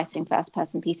me writing first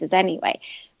person pieces anyway,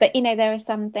 but there are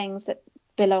some things that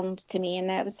belonged to me and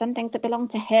there were some things that belonged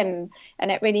to him,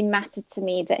 and it really mattered to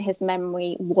me that his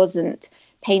memory wasn't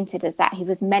painted as that. He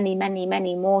was many, many,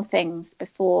 many more things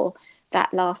before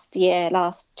that last 2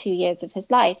 years of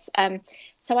his life.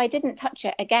 So I didn't touch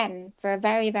it again for a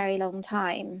very, very long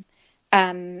time.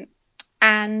 And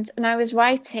when I was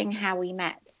writing How We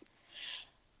Met,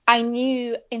 I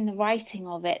knew in the writing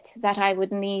of it that I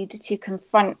would need to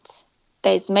confront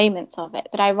those moments of it.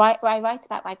 But I write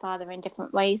about my father in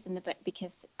different ways in the book,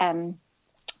 because I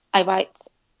write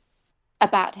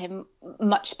about him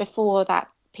much before that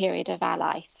period of our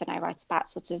life, and I write about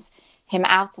sort of him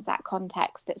out of that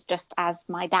context. It's just as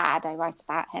my dad. I write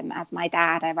about him as my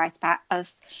dad. I write about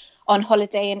us on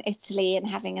holiday in Italy and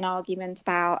having an argument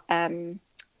about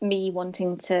me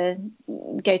wanting to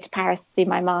go to Paris to do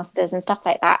my master's and stuff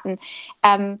like that.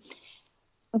 And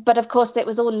but of course it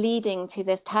was all leading to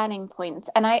this turning point,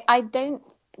 and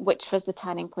which was the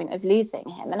turning point of losing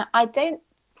him. And I don't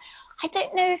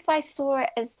know if I saw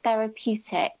it as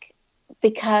therapeutic,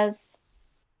 because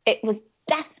it was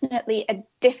definitely a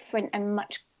different and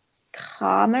much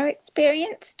calmer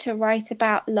experience to write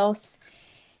about loss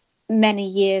many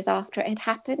years after it had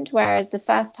happened, whereas the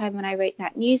first time when I wrote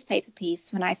that newspaper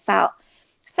piece, when I felt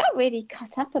really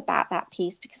cut up about that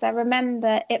piece, because I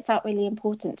remember it felt really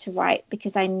important to write,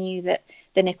 because I knew that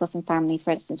the Nicholson family,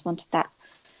 for instance, wanted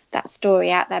that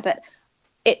story out there. But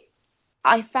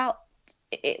I felt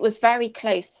it was very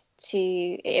close to,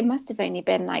 it must have only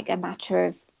been like a matter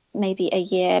of maybe a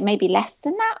year, maybe less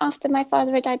than that, after my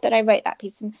father had died, that I wrote that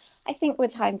piece. And I think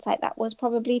with hindsight, that was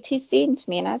probably too soon for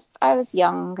me. And I was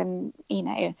young, and, you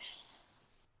know,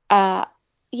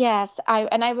 yes,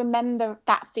 I remember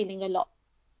that feeling a lot.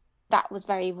 That was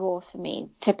very raw for me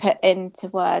to put into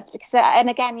words, because, and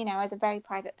again, you know, I was a very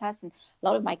private person. A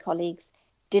lot of my colleagues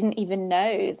didn't even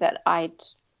know that I'd,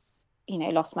 you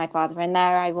know, lost my father, and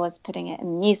there I was putting it in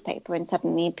the newspaper, and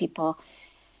suddenly people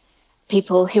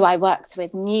who I worked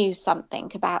with knew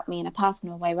something about me in a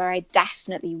personal way, where I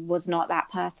definitely was not that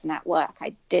person at work.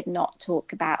 I did not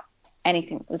talk about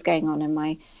anything that was going on in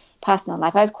my personal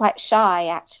life. I was quite shy,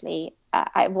 actually.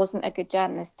 I wasn't a good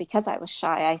journalist because I was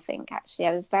shy, I think, actually.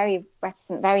 I was very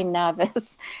reticent, very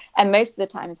nervous, and most of the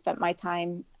time I spent my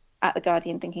time at the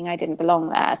Guardian thinking I didn't belong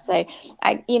there. So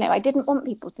I didn't want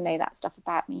people to know that stuff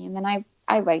about me. And then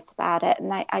I wrote about it,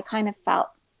 and I kind of felt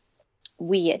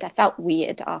weird. I felt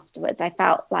weird afterwards. I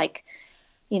felt like,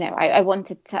 you know, I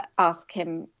wanted to ask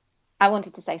him, I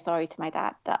wanted to say sorry to my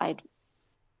dad that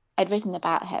I'd written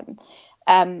about him.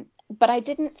 But I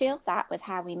didn't feel that with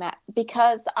how we met,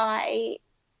 because I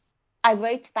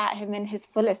wrote about him in his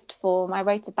fullest form. I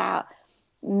wrote about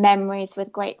memories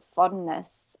with great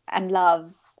fondness and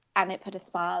love, and it put a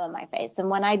smile on my face. And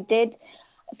when I did,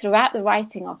 throughout the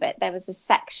writing of it, there was a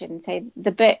section. So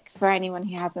the book, for anyone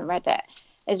who hasn't read it,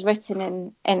 is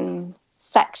written in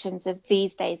sections of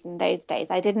these days and those days.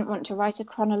 I didn't want to write a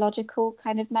chronological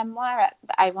kind of memoir.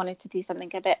 I wanted to do something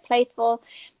a bit playful,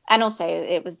 and also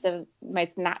it was the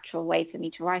most natural way for me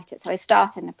to write it. So I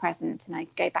start in the present and I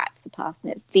go back to the past,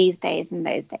 and it's these days and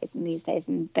those days and these days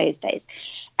and those days.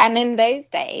 And in those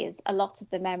days, a lot of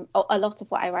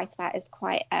what I write about is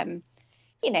quite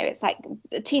you know, it's like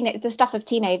the stuff of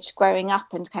teenage growing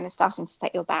up and kind of starting to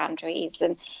set your boundaries,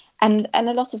 and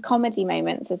a lot of comedy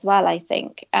moments as well, I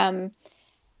think.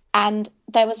 And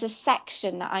there was a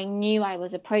section that I knew I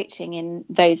was approaching in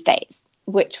those days,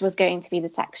 which was going to be the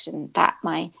section that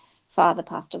my father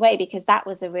passed away, because that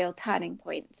was a real turning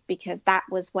point, because that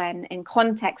was when, in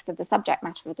context of the subject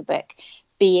matter of the book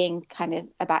being kind of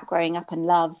about growing up and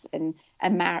love and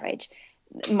marriage,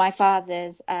 my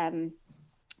father's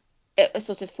it was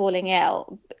sort of falling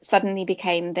ill suddenly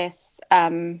became this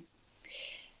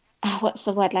what's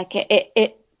the word, like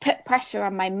it put pressure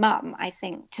on my mum, I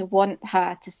think, to want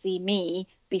her to see me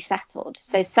be settled.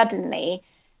 So suddenly,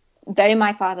 though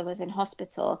my father was in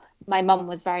hospital, my mum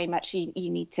was very much, you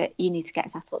need to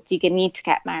get settled. You need to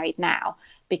get married now,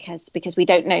 because we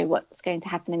don't know what's going to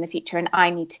happen in the future, and I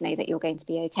need to know that you're going to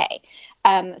be okay.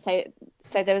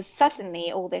 So there was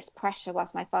suddenly all this pressure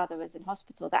whilst my father was in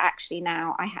hospital, that actually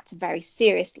now I had to very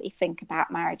seriously think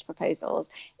about marriage proposals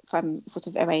from sort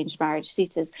of arranged marriage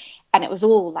suitors. And it was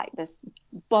all like this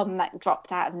bomb that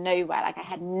dropped out of nowhere. Like, I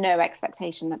had no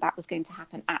expectation that was going to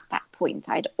happen at that point.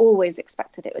 I'd always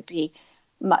expected it would be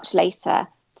much later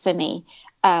for me.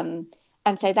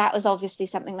 And so that was obviously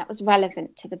something that was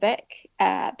relevant to the book,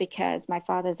 because my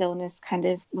father's illness kind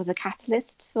of was a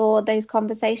catalyst for those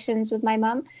conversations with my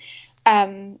mum.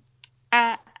 And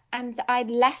I'd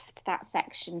left that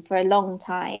section for a long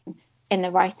time in the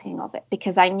writing of it,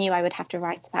 because I knew I would have to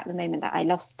write about the moment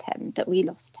that we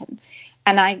lost him.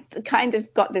 And I kind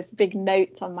of got this big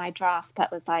note on my draft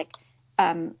that was like,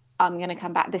 I'm going to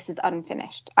come back. This is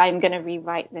unfinished. I'm going to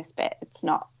rewrite this bit. It's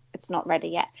not ready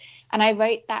yet. And I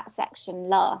wrote that section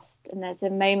last. And there's a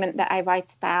moment that I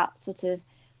write about sort of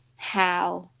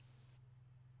how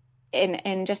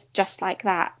in just like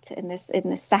that, in this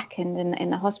second in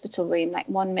the hospital room, like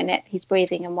 1 minute he's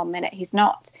breathing and 1 minute he's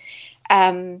not.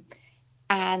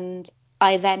 And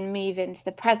I then move into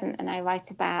the present, and I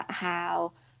write about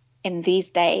how in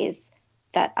these days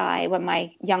that when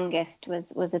my youngest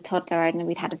was a toddler, and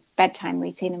we'd had a bedtime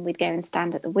routine, and we'd go and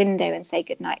stand at the window and say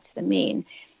goodnight to the moon,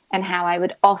 and how I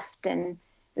would often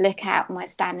look out and we're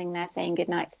standing there saying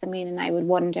goodnight to the moon, and I would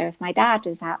wonder if my dad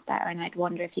was out there, and I'd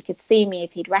wonder if he could see me,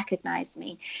 if he'd recognize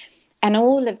me. And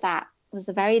all of that was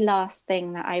the very last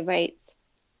thing that I wrote.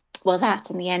 Well, that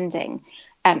and the ending.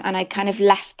 And I kind of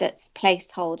left its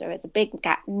placeholder as a big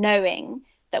gap, knowing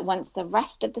that once the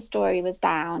rest of the story was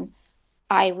down,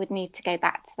 I would need to go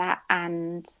back to that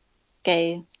and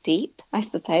go deep, I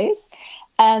suppose.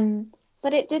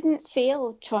 but it didn't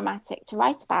feel traumatic to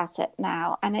write about it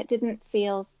now, and it didn't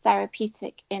feel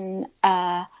therapeutic in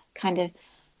a kind of,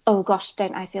 oh gosh,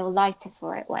 don't I feel lighter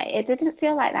for it way. It didn't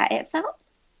feel like that.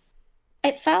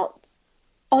 It felt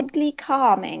oddly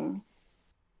calming,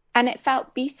 and it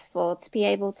felt beautiful to be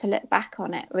able to look back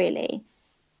on it, really,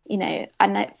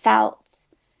 and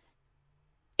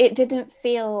it didn't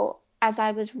feel, as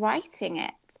I was writing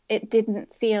it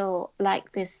didn't feel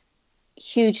like this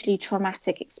hugely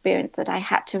traumatic experience that I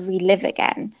had to relive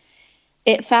again.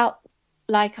 It felt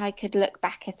like I could look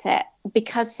back at it,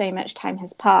 because so much time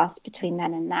has passed between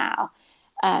then and now.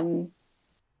 And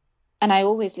I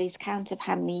always lose count of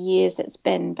how many years it's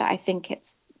been, but I think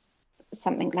it's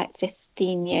something like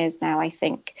 15 years now, I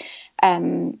think.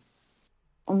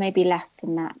 Or maybe less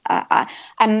than that.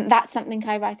 And that's something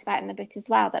I write about in the book as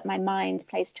well, that my mind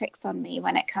plays tricks on me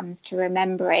when it comes to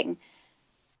remembering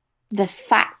the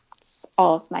facts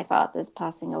of my father's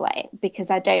passing away, because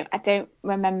I don't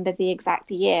remember the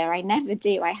exact year. I never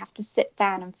do. I have to sit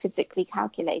down and physically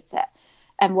calculate it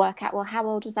and work out, well, how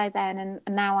old was I then?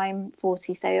 And now I'm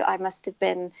 40, so I must have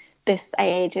been this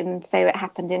age, and so it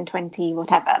happened in 20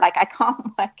 whatever. Like, I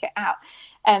can't work it out.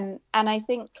 And I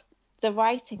think the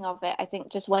writing of it, I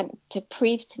think, just went to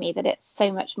prove to me that it's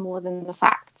so much more than the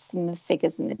facts and the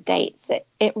figures and the dates.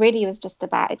 It really was just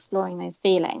about exploring those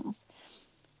feelings.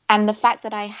 And the fact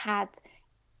that I had,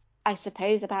 I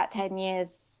suppose, about 10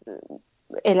 years,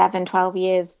 11, 12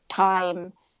 years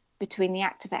time between the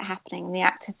act of it happening and the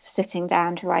act of sitting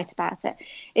down to write about it,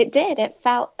 it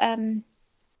felt,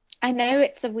 I know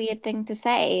it's a weird thing to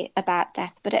say about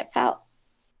death, but it felt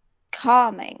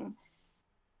calming.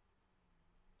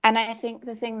 And I think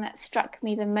the thing that struck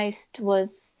me the most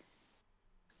was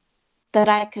that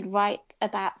I could write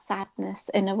about sadness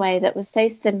in a way that was so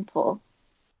simple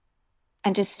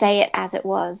and just say it as it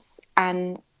was.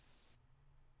 And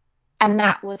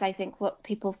that was, I think, what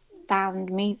people found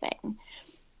moving.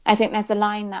 I think there's a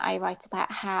line that I write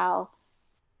about how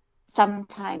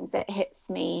sometimes it hits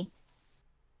me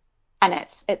and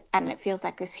it feels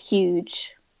like this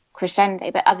huge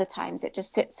crescendo, but other times it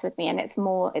just sits with me and it's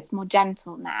more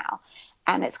gentle now,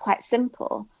 and it's quite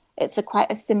simple. It's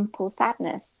quite a simple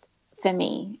sadness for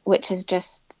me, which is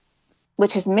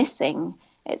missing.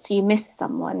 It's, you miss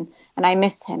someone, and I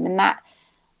miss him, and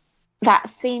that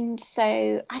seemed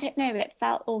so, I don't know, it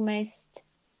felt almost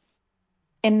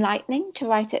enlightening to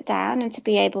write it down and to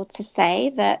be able to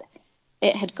say that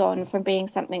it had gone from being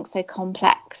something so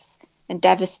complex and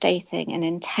devastating and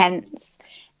intense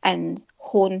and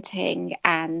haunting,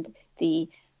 and the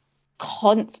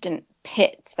constant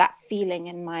pit, that feeling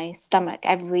in my stomach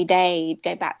every day. You'd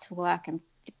go back to work and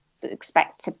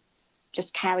expect to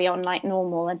just carry on like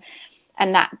normal,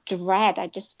 and that dread, I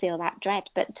just feel that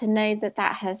dread. But to know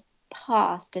that has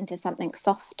passed into something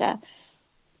softer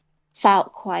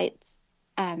felt quite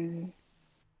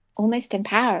almost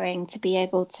empowering, to be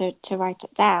able to write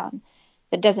it down.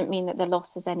 That doesn't mean that the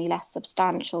loss is any less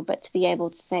substantial, but to be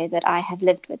able to say that I have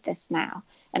lived with this now,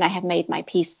 and I have made my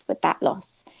peace with that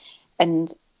loss,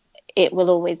 and it will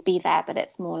always be there, but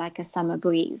it's more like a summer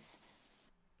breeze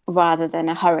rather than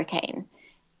a hurricane.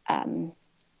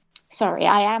 Sorry,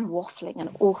 I am waffling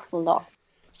an awful lot.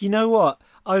 You know what?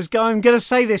 I'm going to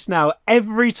say this now.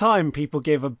 Every time people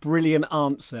give a brilliant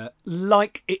answer,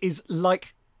 like it is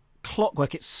like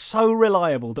clockwork, it's so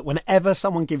reliable that whenever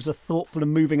someone gives a thoughtful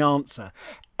and moving answer,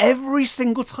 every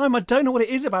single time, I don't know what it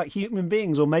is about human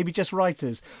beings, or maybe just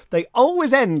writers, they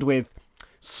always end with,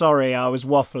 sorry, I was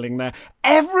waffling there.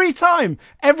 Every time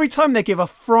they give a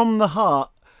from the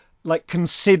heart, like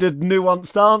considered,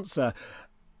 nuanced answer,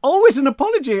 always an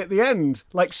apology at the end,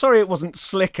 like, sorry it wasn't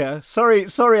slicker,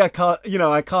 sorry I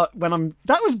can't when I'm,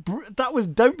 that was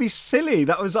don't be silly,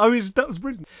 that was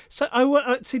brilliant. So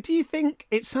do you think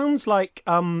it sounds like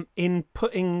in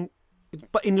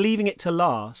leaving it to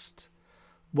last,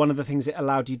 one of the things it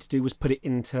allowed you to do was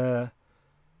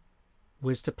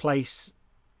to place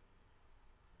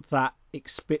that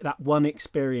one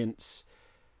experience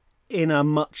in a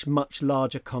much, much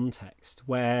larger context,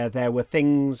 where there were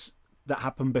things that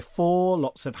happened before,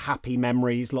 lots of happy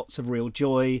memories, lots of real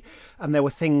joy, and there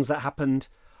were things that happened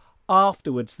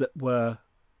afterwards that were,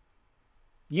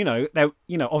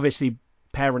 obviously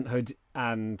parenthood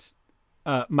and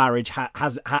marriage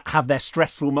have their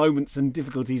stressful moments and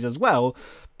difficulties as well,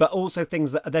 but also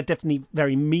things that they're definitely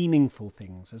very meaningful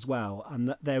things as well, and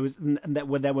that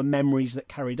there were memories that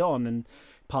carried on, and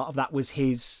part of that was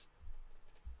his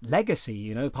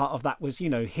legacy, part of that was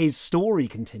his story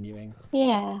continuing.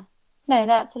 Yeah, no,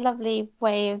 that's a lovely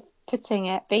way of putting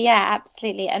it, but yeah,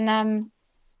 absolutely. And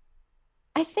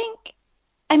I think,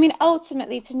 I mean,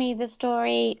 ultimately to me the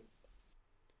story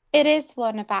It is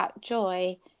one about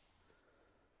joy.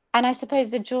 And I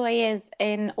suppose the joy is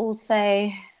in also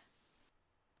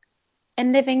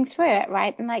in living through it,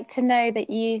 right? And like to know that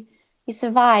you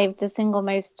survived the single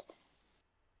most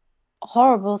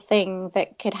horrible thing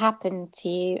that could happen to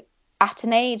you at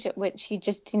an age at which you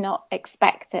just do not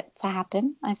expect it to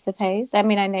happen, I suppose. I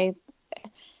mean, I know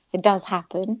it does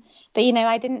happen, but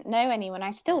I didn't know anyone.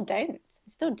 I still don't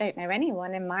know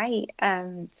anyone in my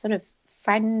sort of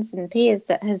friends and peers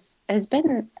that has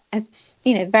been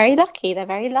very lucky. They're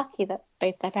very lucky that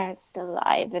both their parents are still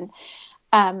alive, and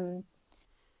and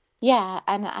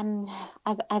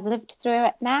I've lived through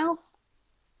it now.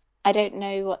 I don't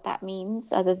know what that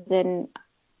means other than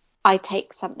I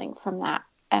take something from that.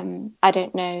 I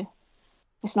don't know.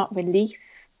 It's not relief,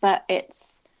 but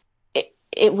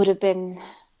it would have been.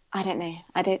 I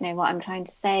don't know what I'm trying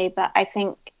to say, but I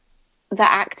think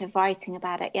the act of writing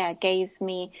about it, gave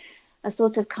me a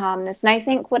sort of calmness. And I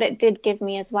think what it did give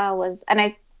me as well was, and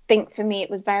I think for me it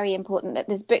was very important that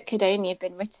this book could only have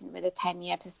been written with a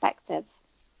 10-year perspective.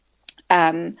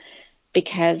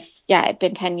 Because it'd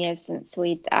been 10 years since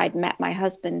I'd met my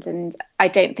husband, and I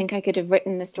don't think I could have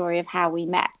written the story of how we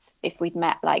met if we'd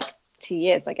met like 2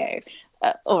 years ago,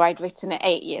 or I'd written it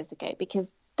 8 years ago,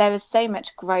 because there was so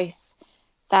much growth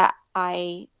that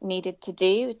I needed to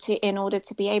do in order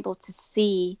to be able to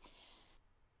see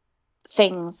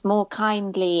things more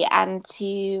kindly and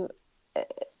to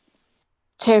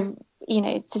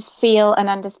feel an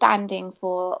understanding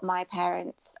for my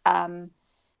parents'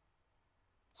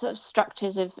 sort of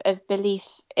structures of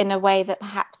belief in a way that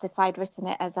perhaps if I'd written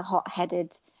it as a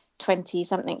hot-headed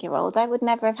 20-something-year-old, I would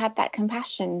never have had that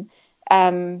compassion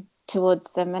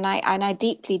towards them. And I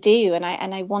deeply do, and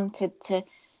I wanted to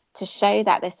show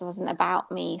that this wasn't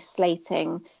about me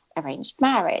slating arranged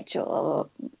marriage or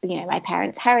my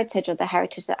parents' heritage or the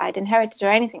heritage that I'd inherited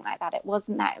or anything like that. It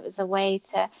wasn't that. It was a way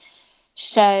to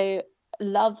show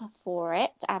love for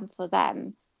it and for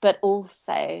them, but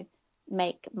also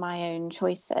make my own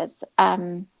choices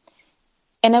in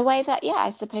a way that I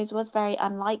suppose was very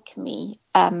unlike me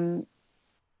in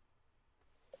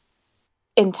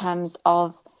terms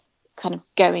of kind of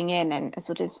going in and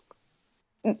sort of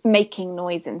making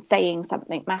noise and saying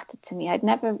something mattered to me. I'd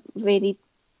never really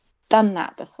done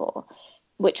that before,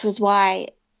 which was why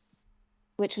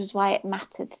it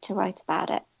mattered to write about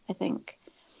it, I think.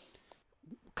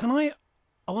 I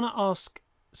want to ask,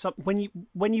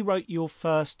 when you wrote your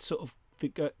first sort of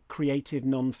creative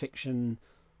non-fiction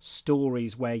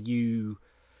stories where you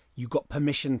got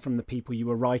permission from the people you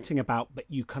were writing about, but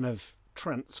you kind of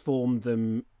transformed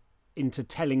them into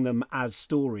telling them as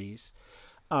stories.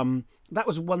 That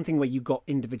was one thing where you got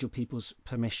individual people's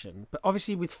permission. But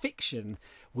obviously with fiction,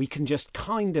 we can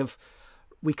kind of,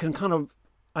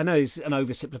 I know it's an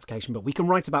oversimplification, but we can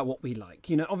write about what we like.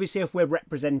 Obviously if we're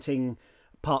representing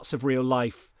parts of real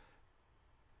life,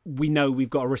 we know we've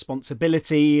got a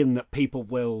responsibility and that people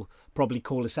will probably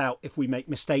call us out if we make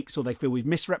mistakes or they feel we've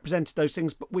misrepresented those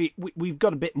things, but we've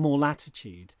got a bit more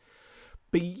latitude.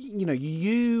 But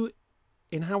you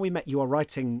in How We Met, you are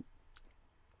writing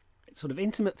sort of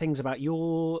intimate things about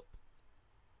your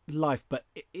life, but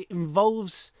it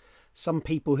involves some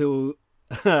people who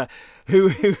who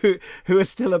are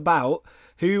still about,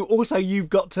 who also you've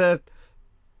got to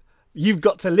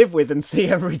live with and see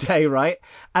every day, right?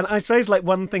 And I suppose like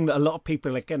one thing that a lot of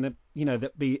people are gonna,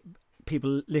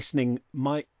 people listening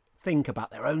might think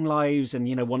about their own lives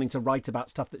and wanting to write about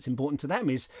stuff that's important to them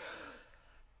is,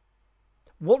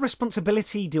 what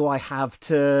responsibility do I have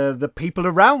to the people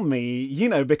around me?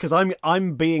 Because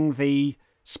I'm being the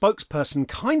spokesperson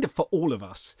kind of for all of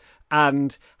us.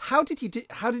 And how did you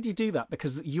do that?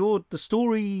 Because the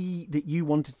story that you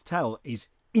wanted to tell is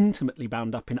intimately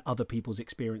bound up in other people's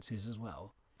experiences as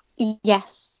well.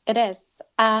 Yes, it is.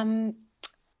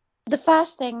 The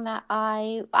first thing that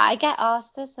I get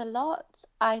asked this a lot,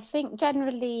 I think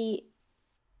generally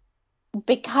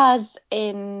because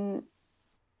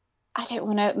I don't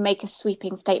want to make a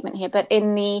sweeping statement here, but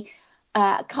in the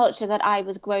culture that I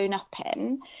was grown up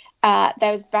in,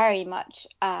 there was very much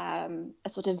a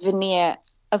sort of veneer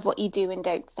of what you do and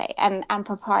don't say, and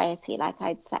propriety, like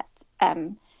I'd said,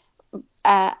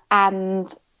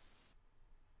 and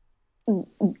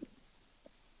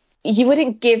you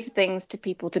wouldn't give things to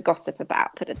people to gossip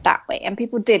about, put it that way. And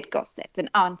people did gossip, and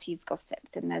aunties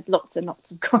gossiped, and there's lots and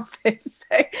lots of gossip.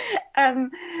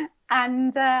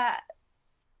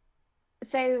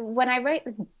 So when I wrote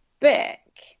the book,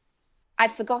 I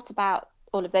forgot about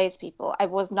all of those people. I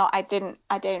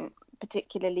don't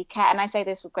particularly care, and I say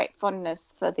this with great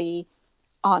fondness, for the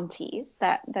aunties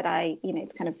that I,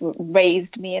 kind of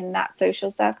raised me in that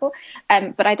social circle.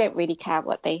 But I don't really care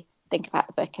what they think about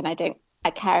the book, and I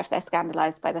care if they're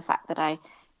scandalized by the fact that I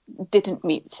didn't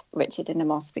meet Richard in a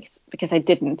mosque, because I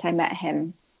didn't. I met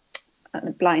him on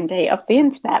a blind date off the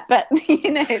internet. But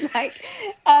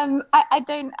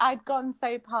I'd gone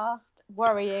so past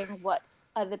worrying what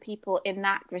other people in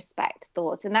that respect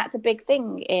thought. And that's a big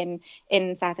thing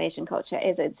in South Asian culture,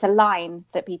 is it's a line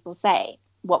that people say,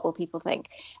 what will people think?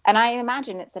 And I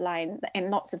imagine it's a line in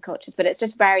lots of cultures, but it's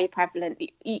just very prevalent.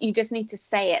 You just need to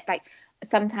say it. Like,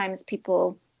 sometimes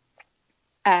people,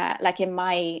 like in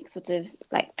my sort of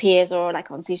like peers, or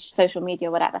like on social media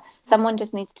or whatever, someone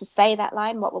just needs to say that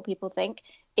line, what will people think,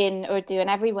 in Urdu, and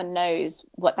everyone knows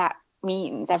what that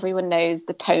means. Everyone knows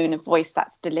the tone of voice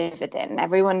that's delivered in.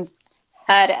 Everyone's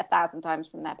heard it 1,000 times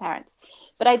from their parents.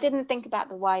 But I didn't think about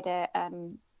the wider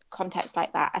context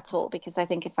like that at all, because I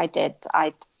think if I did,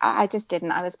 I just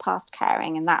didn't. I was past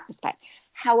caring in that respect.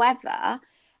 However,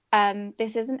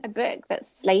 this isn't a book that's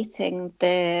slating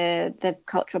the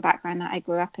cultural background that I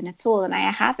grew up in at all, and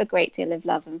I have a great deal of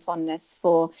love and fondness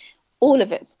for all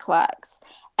of its quirks.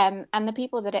 And the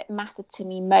people that it mattered to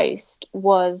me most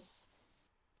was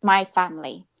my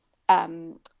family. At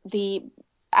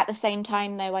the same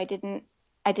time, though, I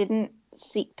didn't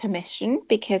seek permission,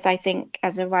 because I think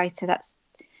as a writer, that's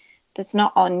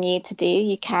not on you to do.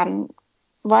 You can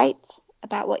write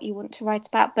about what you want to write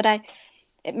about, but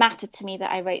it mattered to me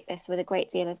that I wrote this with a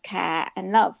great deal of care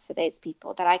and love for those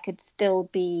people, that I could still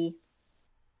be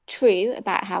true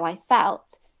about how I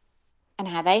felt and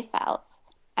how they felt,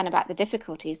 and about the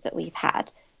difficulties that we've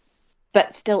had,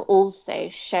 but still also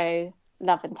show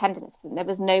love and tenderness for them. There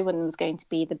was no one that was going to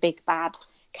be the big bad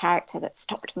character that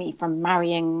stopped me from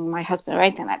marrying my husband or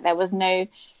anything like that. There was no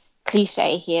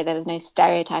cliche here. There was no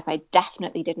stereotype. I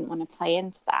definitely didn't want to play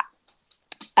into that.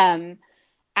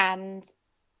 And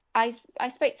I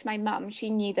spoke to my mum. She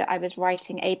knew that I was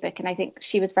writing a book, and I think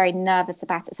she was very nervous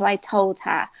about it. So I told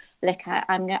her, look,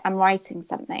 I'm writing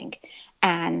something,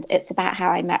 and it's about how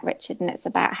I met Richard, and it's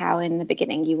about how in the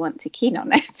beginning you weren't too keen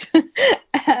on it.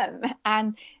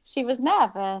 And she was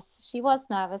nervous. She was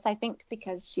nervous, I think,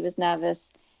 because she was nervous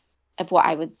of what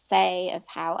I would say, of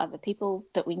how other people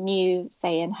that we knew,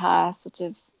 say in her sort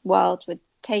of world, would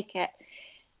take it.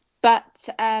 But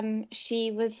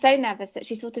she was so nervous that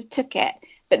she sort of took it,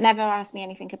 but never asked me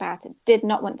anything about it. Did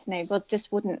not want to know.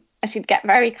 Just wouldn't. She'd get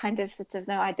very kind of sort of,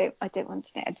 no, I don't want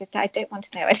to know. I don't want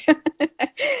to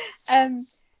know.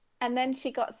 And then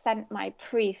she got sent my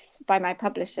proofs by my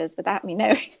publishers without me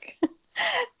knowing.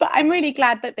 But I'm really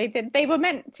glad that they did. They were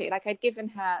meant to. Like, I'd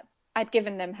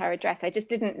given them her address. I just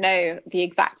didn't know the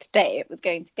exact day it was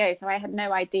going to go, so I had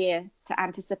no idea to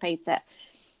anticipate it.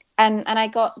 And I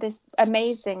got this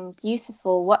amazing,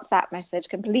 beautiful WhatsApp message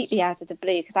completely out of the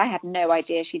blue, because I had no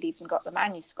idea she'd even got the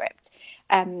manuscript.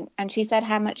 And she said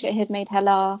how much it had made her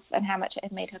laugh, and how much it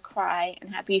had made her cry,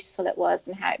 and how beautiful it was,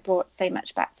 and how it brought so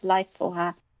much back to life for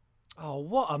her. Oh,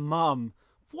 what a mum.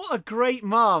 What a great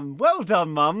mum. Well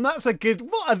done, mum. What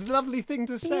a lovely thing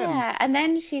to send. Yeah, and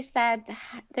then she said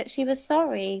that she was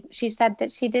sorry. She said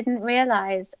that she didn't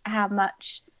realise how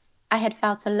much I had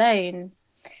felt alone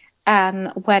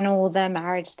when all the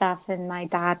marriage stuff and my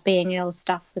dad being ill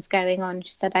stuff was going on.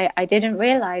 She said, I didn't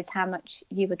realise how much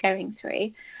you were going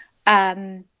through.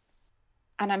 And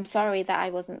I'm sorry that I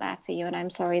wasn't there for you, and I'm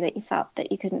sorry that you felt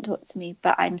that you couldn't talk to me,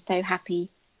 but I'm so happy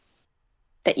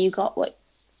that you got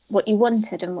what you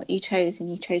wanted and what you chose, and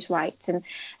you chose right.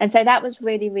 And so that was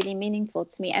really, really meaningful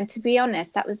to me. And to be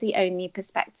honest, that was the only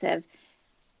perspective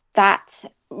that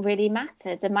really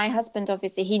mattered. And my husband,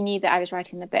 obviously, he knew that I was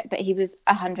writing the book, but he was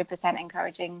 100%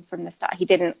 encouraging from the start. He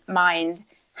didn't mind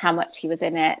how much he was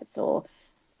in it, or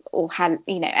how,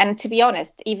 and to be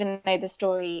honest, even though the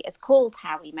story is called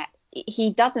How We Met,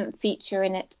 he doesn't feature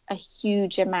in it a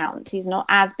huge amount. He's not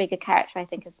as big a character, I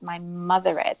think, as my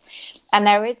mother is. And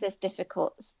there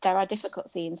are difficult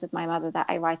scenes with my mother that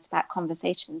I write about,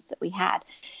 conversations that we had.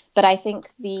 But I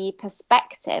think the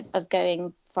perspective of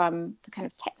going from the kind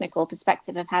of technical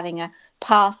perspective of having a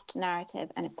past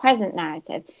narrative and a present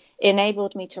narrative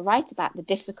enabled me to write about the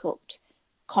difficult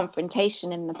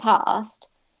confrontation in the past,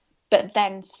 but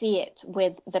then see it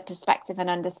with the perspective and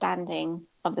understanding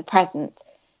of the present,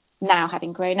 now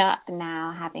having grown up and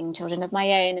now having children of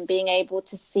my own, and being able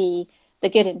to see the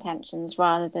good intentions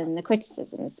rather than the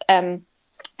criticisms. And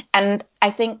I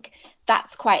think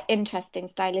that's quite interesting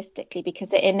stylistically,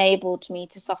 because it enabled me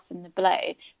to soften the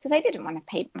blow, because I didn't want to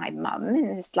paint my mum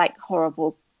in this like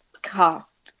horrible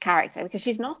cast character, because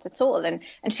she's not at all, and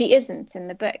she isn't in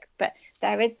the book. But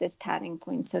there is this turning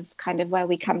point of kind of where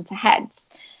we come to heads.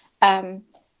 And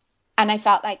And I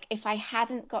felt like if I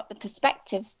hadn't got the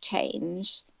perspectives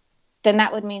changed, then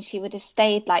that would mean she would have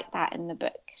stayed like that in the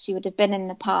book. She would have been in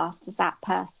the past as that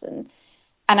person.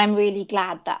 And I'm really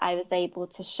glad that I was able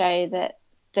to show that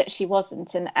she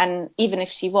wasn't. And even if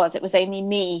she was, it was only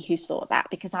me who saw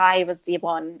that, because I was the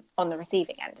one on the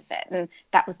receiving end of it. And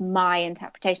that was my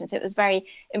interpretation. So it was very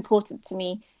important to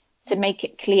me to make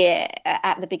it clear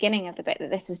at the beginning of the book that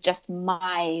this was just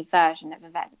my version of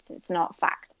events. It's not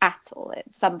fact at all.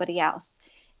 It's somebody else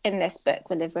in this book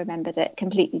will have remembered it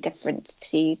completely different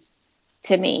to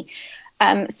me.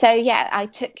 So yeah, I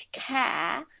took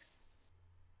care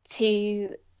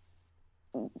to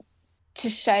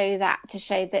show that,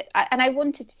 and I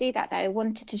wanted to do that though. I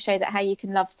wanted to show that how you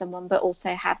can love someone but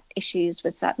also have issues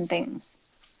with certain things.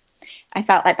 I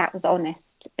felt like that was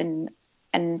honest, and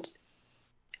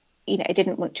you know, I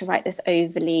didn't want to write this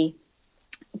overly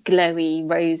glowy,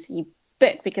 rosy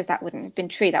book, because that wouldn't have been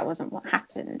true. That wasn't what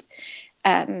happened.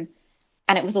 And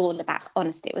it was all about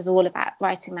honesty. It was all about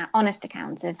writing that honest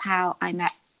account of how I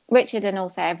met Richard, and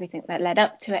also everything that led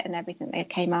up to it and everything that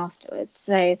came afterwards.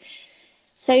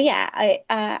 So yeah,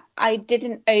 I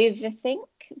didn't overthink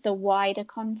the wider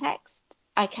context.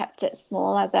 I kept it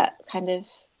smaller, that kind of,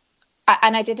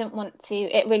 and I didn't want to.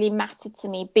 It really mattered to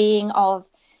me, being of,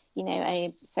 you know,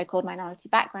 a so-called minority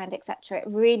background, etc. It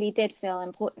really did feel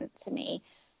important to me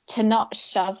to not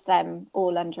shove them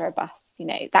all under a bus. You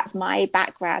know, that's my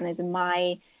background, is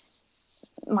my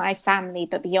family,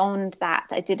 but beyond that,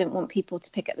 I didn't want people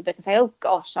to pick up the book and say, oh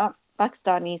gosh, aren't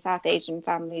Pakistani, South Asian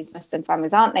families, Western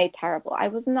families, aren't they terrible? I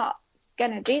was not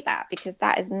going to do that, because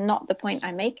that is not the point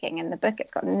I'm making in the book.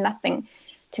 It's got nothing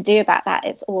to do about that.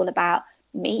 It's all about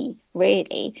me,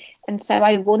 really. And so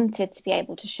I wanted to be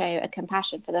able to show a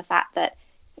compassion for the fact that,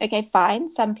 okay, fine,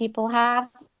 some people have,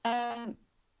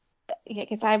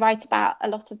 because I write about a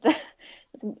lot of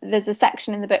there's a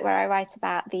section in the book where I write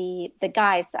about the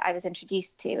guys that I was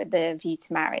introduced to with the view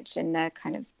to marriage in the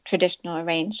kind of traditional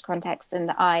arranged context, and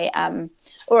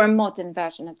or a modern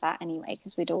version of that anyway,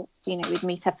 because we'd all, you know, we'd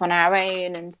meet up on our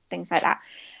own and things like that.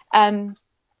 And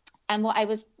what I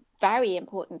was very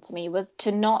important to me was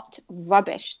to not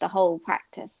rubbish the whole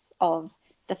practice of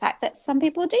the fact that some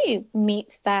people do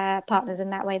meet their partners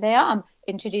in that way. They are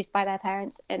introduced by their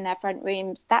parents in their front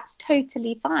rooms. That's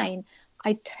totally fine.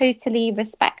 I totally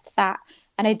respect that.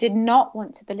 And I did not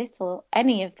want to belittle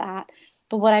any of that.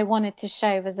 But what I wanted to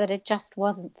show was that it just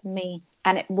wasn't for me,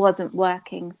 and it wasn't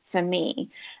working for me.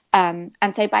 And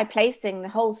so by placing the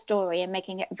whole story and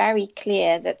making it very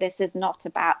clear that this is not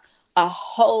about a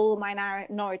whole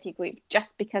minority group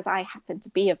just because I happen to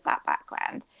be of that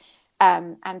background,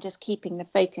 and just keeping the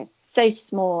focus so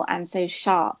small and so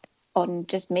sharp on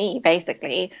just me,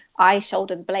 basically, I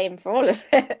shoulder the blame for all of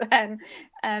it then.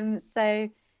 So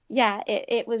yeah,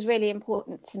 it was really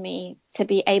important to me to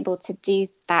be able to do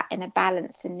that in a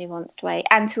balanced and nuanced way,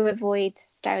 and to avoid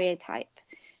stereotype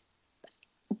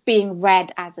being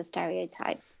read as a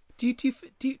stereotype. Do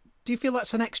you feel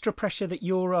that's an extra pressure that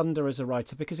you're under as a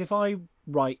writer? Because if I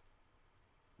write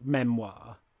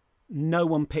memoir, no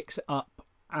one picks it up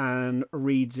and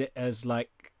reads it as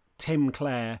like Tim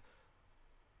Clare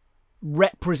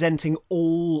representing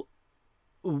all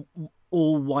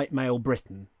white male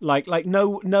Britain. Like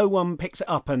no one picks it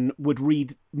up and would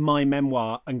read my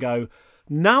memoir and go,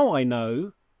 now I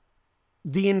know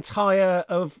the entire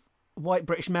of white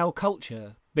British male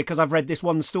culture, because I've read this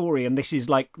one story and this is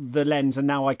like the lens, and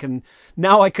now I can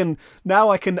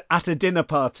at a dinner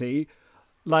party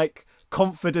like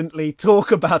confidently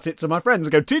talk about it to my friends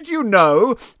and go, did you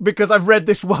know, because I've read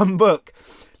this one book.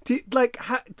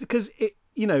 Because it,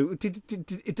 you know,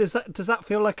 does that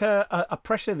feel like a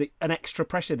pressure, that an extra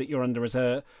pressure that you're under as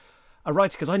a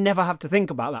writer? Because I never have to think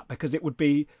about that, because it would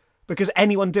be, because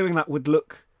anyone doing that would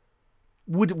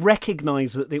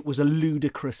recognise that it was a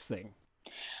ludicrous thing.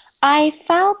 I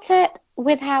felt it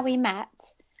with How We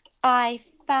Met. I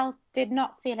did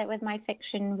not feel it with my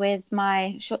fiction, with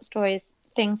my short stories,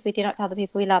 Things We Do Not Tell the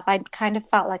People We Love. I kind of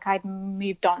felt like I'd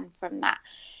moved on from that,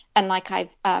 and like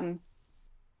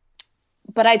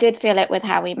but I did feel it with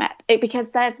How We Met, because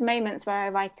there's moments where I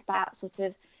write about sort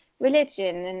of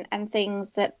religion and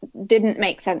things that didn't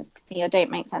make sense to me or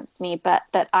don't make sense to me, but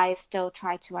that I still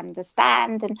try to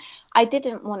understand. And I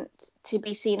didn't want to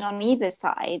be seen on either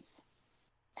sides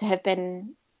to have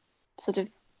been sort of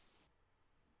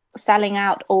selling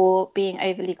out or being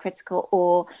overly critical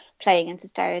or playing into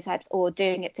stereotypes or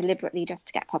doing it deliberately just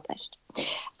to get published.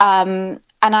 And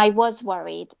I was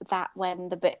worried that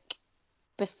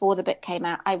before the book came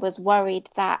out, I was worried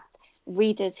that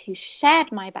readers who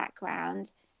shared my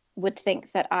background would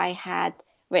think that I had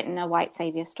written a white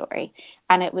savior story.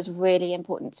 And it was really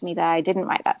important to me that I didn't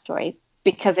write that story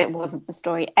because it wasn't the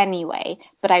story anyway,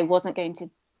 but I wasn't going to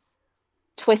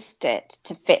twist it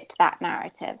to fit that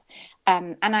narrative.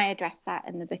 And I address that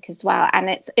in the book as well. And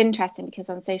it's interesting because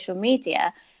on social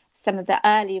media, some of the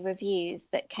early reviews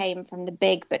that came from the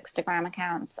big Bookstagram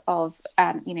accounts of,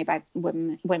 by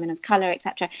women of colour,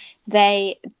 etc.,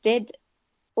 they did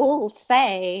all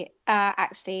say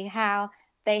actually how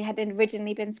they had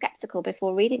originally been skeptical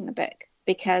before reading the book,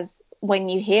 because when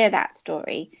you hear that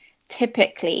story,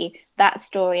 typically that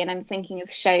story, and I'm thinking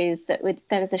of shows there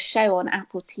was a show on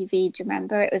Apple TV, do you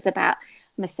remember? It was about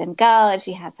a Muslim girl and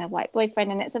she has her white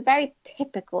boyfriend, and it's a very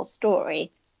typical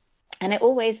story, and it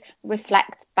always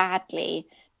reflects badly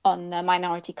on the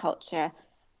minority culture,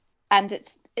 and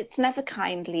it's never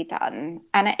kindly done,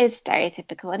 and it is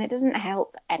stereotypical, and it doesn't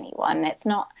help anyone. It's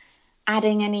not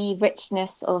adding any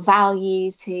richness or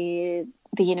value to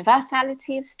the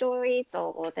universality of stories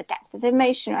or the depth of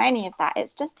emotion or any of that.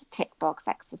 It's just a tick box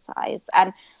exercise.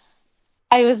 And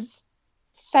I was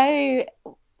so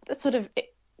sort of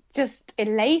just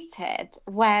elated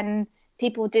when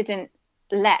people didn't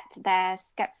let their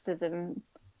skepticism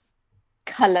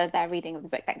colour their reading of the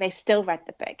book. Like, they still read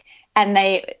the book, and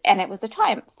it was a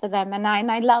triumph for them. And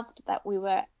I loved that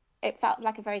it felt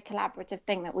like a very collaborative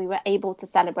thing, that we were able to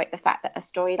celebrate the fact that a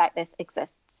story like this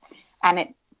exists, and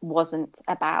it wasn't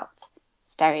about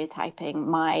stereotyping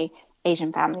my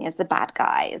Asian family as the bad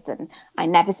guys and I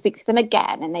never speak to them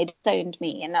again and they disowned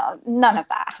me, and none of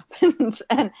that happened.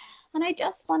 and I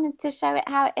just wanted to show it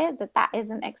how it is, that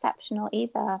isn't exceptional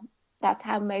either. That's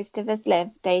how most of us live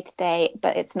day to day,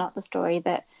 but it's not the story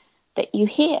that you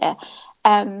hear.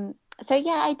 So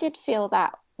yeah, I did feel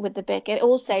that with the book. It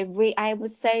also I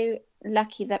was so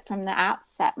lucky that from the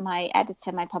outset my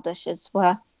editor, my publishers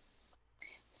were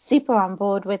super on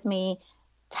board with me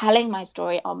telling my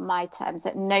story on my terms.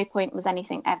 At no point was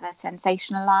anything ever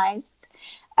sensationalized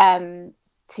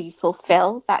to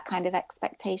fulfill that kind of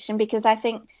expectation, because I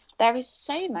think there is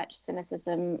so much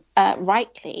cynicism,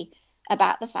 rightly,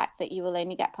 about the fact that you will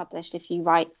only get published if you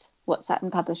write what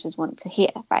certain publishers want to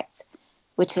hear, right?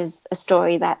 Which is a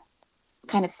story that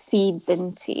kind of feeds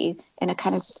into, in a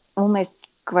kind of almost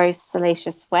gross,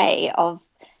 salacious way, of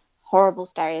horrible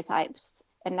stereotypes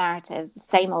and narratives, the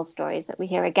same old stories that we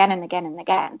hear again and again and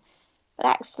again. But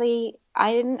actually,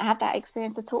 I didn't have that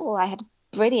experience at all. I had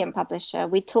a brilliant publisher.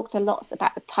 We talked a lot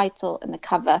about the title and the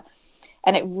cover,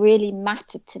 and it really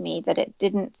mattered to me that it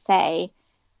didn't say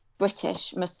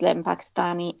British, Muslim,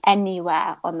 Pakistani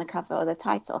anywhere on the cover or the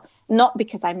title. Not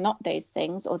because I'm not those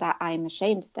things or that I'm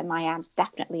ashamed of them. I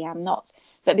definitely am not.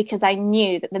 But because I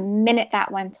knew that the minute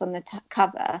that went on the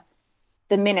cover,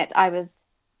 the minute I was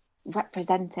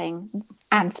representing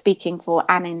and speaking for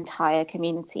an entire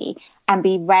community, and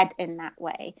be read in that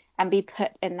way and be put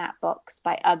in that box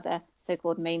by other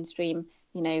so-called mainstream,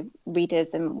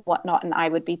 readers and whatnot, and I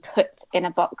would be put in a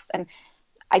box, and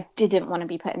I didn't want to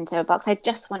be put into a box. I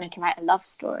just wanted to write a love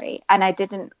story, and I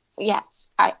didn't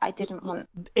want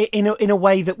in a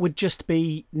way that would just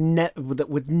be that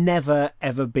would never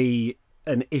ever be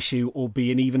an issue or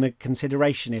be even a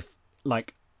consideration if,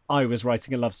 like, I was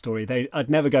writing a love story. I'd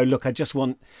never go, look,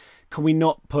 can we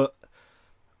not put,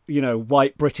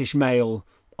 white British male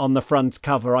on the front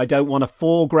cover? I don't want to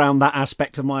foreground that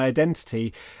aspect of my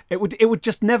identity. It would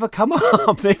just never come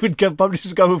up. They would go,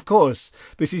 publishers go, of course,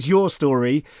 this is your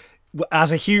story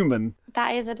as a human.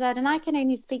 That is absurd, and I can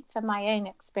only speak from my own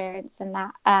experience in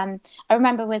that. I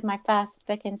remember with my first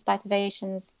book, In Spite of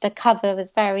Asians, the cover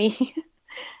was very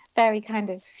very kind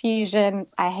of fusion.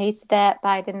 I hated it, but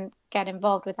I didn't get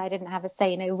involved with. I didn't have a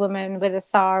say. Woman with a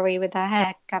sari with her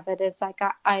hair covered. It's like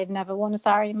I've never worn a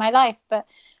sari in my life, but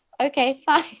okay,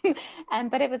 fine.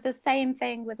 But it was the same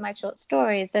thing with my short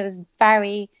stories. It was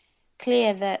very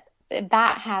clear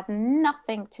that had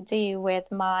nothing to do with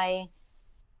my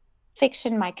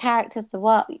fiction, my characters, the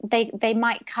world. They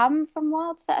might come from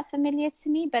worlds that are familiar to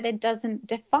me, but it doesn't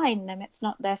define them. It's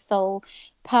not their sole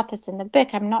purpose in the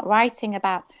book. I'm not writing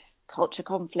about culture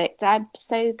conflict. I'm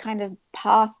so kind of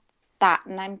past that,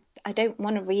 and I don't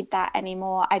want to read that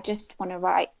anymore. I just want to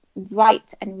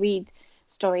write and read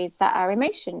stories that are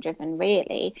emotion driven,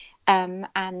 really, and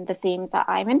the themes that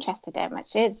I'm interested in,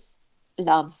 which is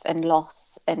love and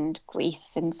loss and grief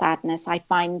and sadness. I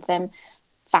find them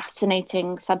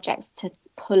fascinating subjects to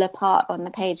pull apart on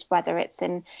the page, whether it's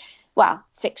in,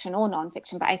 fiction or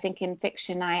non-fiction. But I think in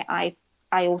fiction I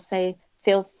also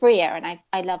feel freer, and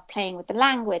I love playing with the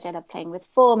language. I love playing with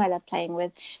form. I love playing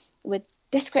with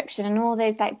description and all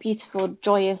those like beautiful,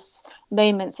 joyous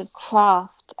moments of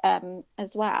craft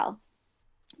as well.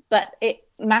 But it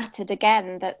mattered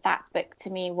again that book to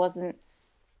me wasn't,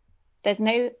 there's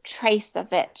no trace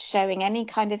of it showing any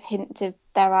kind of hint of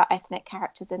there are ethnic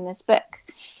characters in this book.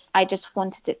 I just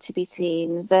wanted it to be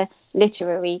seen as a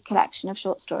literary collection of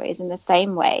short stories in the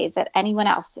same way that anyone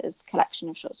else's collection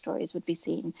of short stories would be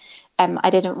seen. I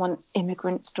didn't want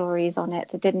immigrant stories on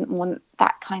it. I didn't want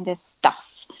that kind of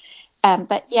stuff.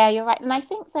 But yeah, you're right. And I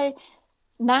think so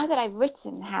now that I've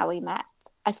written How We Met,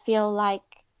 I feel like,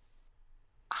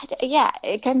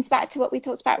 it comes back to what we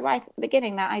talked about right at the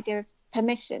beginning, that idea of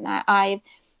permission. I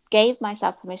gave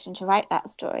myself permission to write that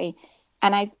story,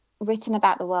 and I've written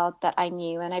about the world that I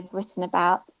knew, and I've written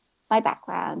about my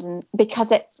background, and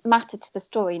because it mattered to the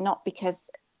story, not because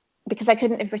I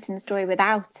couldn't have written the story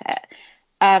without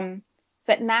it.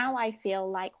 But now I feel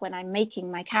like when I'm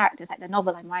making my characters, like the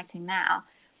novel I'm writing now,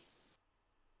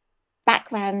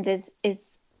 background is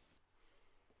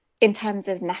in terms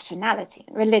of nationality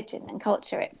and religion and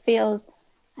culture, it feels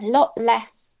a lot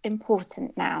less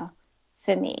important now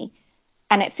for me,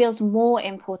 and it feels more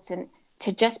important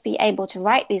to just be able to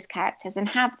write these characters and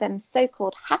have them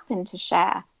so-called happen to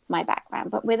share my background,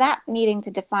 but without needing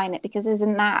to define it, because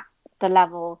isn't that the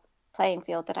level playing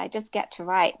field that I just get to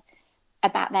write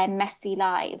about their messy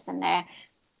lives and their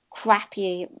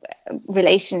crappy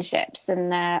relationships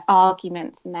and their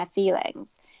arguments and their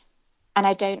feelings, and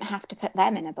I don't have to put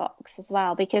them in a box as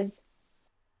well, because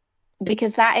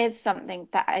that is something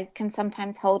that I can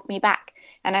sometimes hold me back,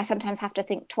 and I sometimes have to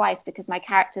think twice, because my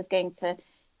character's going to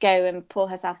go and pour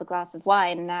herself a glass of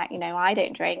wine. I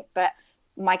don't drink, but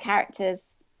my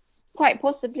character's quite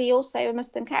possibly also a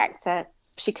Muslim character.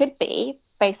 She could be,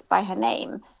 based by her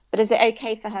name, but is it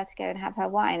okay for her to go and have her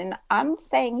wine? And I'm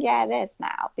saying, yeah, it is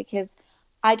now, because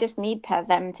I just need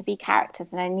them to be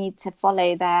characters, and I need to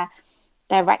follow their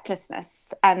recklessness,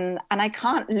 and I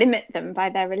can't limit them by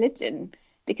their religion,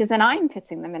 because then I'm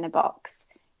putting them in a box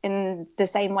in the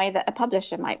same way that a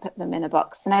publisher might put them in a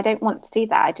box, and I don't want to do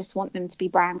that. I just want them to be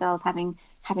brown girls having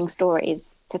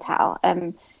stories to tell.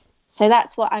 So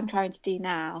that's what I'm trying to do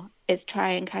now, is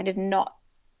try and kind of not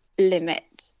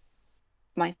limit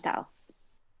myself.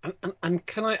 And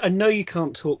can I know you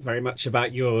can't talk very much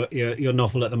about your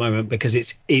novel at the moment, because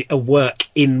it's a work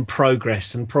in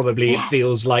progress, and probably It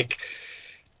feels like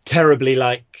terribly,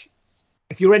 like,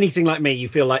 if you're anything like me, you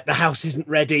feel like the house isn't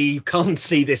ready, you can't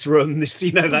see this room,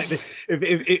 like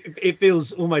it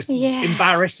feels almost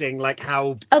embarrassing, like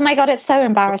how, oh my god, it's so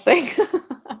embarrassing.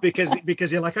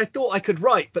 because you're like, I thought I could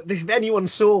write, but if anyone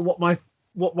saw what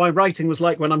my writing was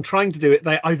like when I'm trying to do it,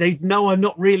 they know I'm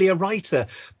not really a writer.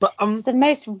 But it's the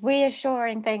most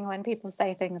reassuring thing when people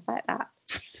say things like that.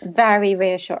 It's very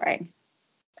reassuring.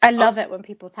 I love it when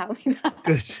people tell me that.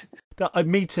 Good.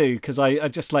 Me too, because I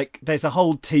just, like, there's a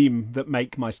whole team that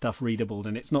make my stuff readable,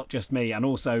 and it's not just me, and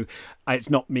also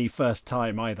it's not me first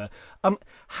time either.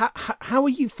 How are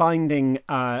you finding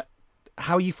kind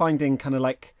of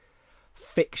like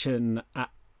fiction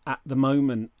at the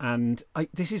moment? And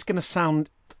this is going to sound,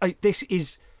 this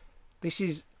is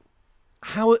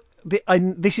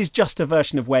just a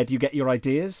version of where do you get your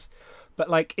ideas,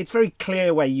 but like it's very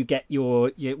clear where you get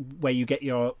your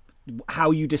how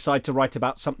you decide to write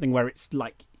about something where it's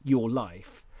like your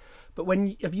life. But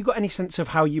have you got any sense of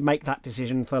how you make that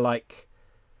decision for, like,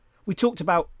 we talked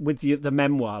about with the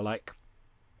memoir, like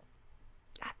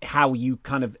how you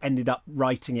kind of ended up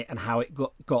writing it and how it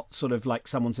got sort of like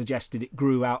someone suggested it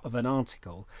grew out of an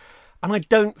article. And I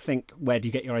don't think where do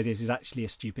you get your ideas is actually a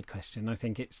stupid question. I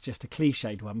think it's just a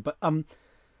cliched one. But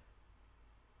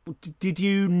did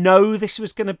you know this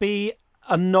was going to be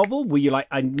a novel? Were you like,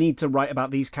 I need to write about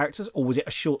these characters? Or was it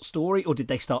a short story? Or did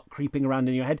they start creeping around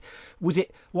in your head? Was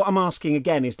it, what I'm asking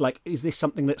again is, like, is this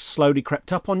something that slowly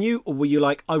crept up on you? Or were you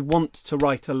like, I want to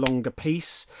write a longer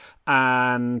piece,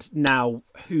 and now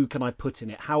who can I put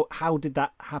in it? How did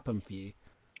that happen for you?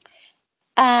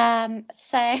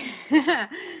 So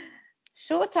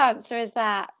short answer is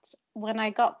that when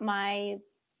I got my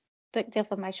book deal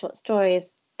for my short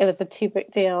stories, it was a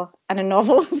 2-book deal and a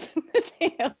novel was in the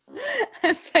deal.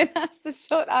 And so that's the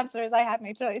short answer, is I had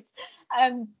no choice.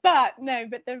 But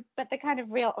the kind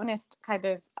of real honest kind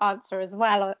of answer as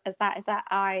well as that is that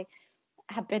I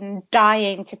have been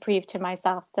dying to prove to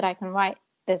myself that I can write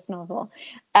this novel.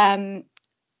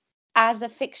 As a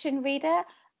fiction reader,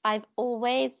 I've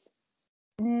always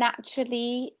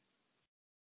naturally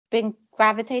been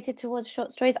gravitated towards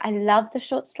short stories. I love the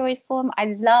short story form.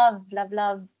 I love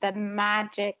the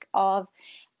magic of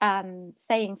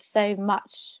saying so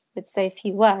much with so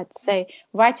few words. So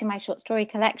writing my short story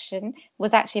collection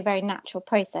was actually a very natural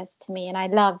process to me, and I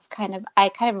kind of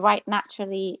write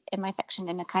naturally in my fiction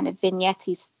in a kind of vignette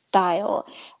style,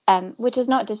 which is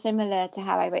not dissimilar to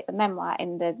how I wrote the memoir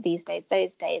in the These Days,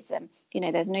 Those Days.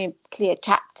 There's no clear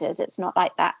chapters. It's not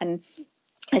like that. And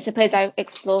I suppose I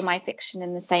explore my fiction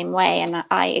in the same way, and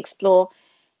I explore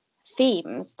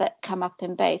themes that come up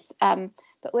in both.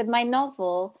 But with my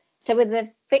novel, so with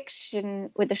the fiction,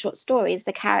 with the short stories,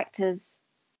 the characters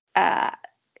are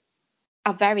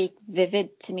very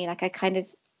vivid to me. Like I kind of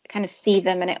see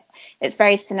them, and it's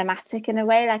very cinematic in a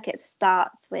way. Like it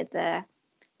starts with an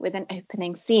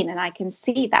opening scene, and I can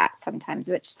see that sometimes,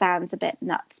 which sounds a bit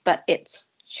nuts, but it's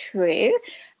true.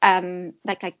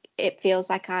 It feels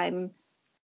like I'm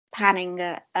panning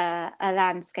a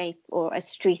landscape or a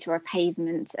street or a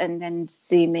pavement, and then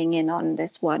zooming in on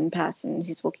this one person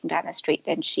who's walking down the street,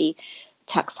 and she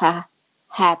tucks her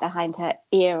hair behind her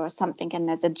ear or something, and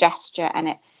there's a gesture,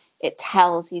 and it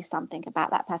tells you something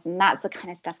about that person. That's the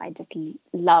kind of stuff I just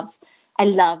love. I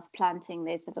love planting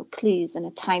those little clues, and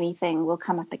a tiny thing will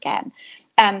come up again.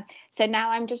 So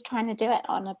now I'm just trying to do it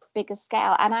on a bigger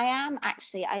scale, and I am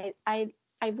actually I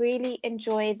really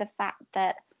enjoy the fact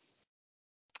that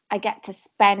I get to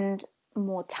spend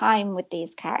more time with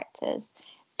these characters.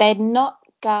 They're not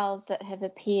girls that have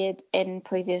appeared in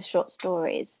previous short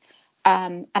stories.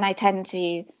 And I tend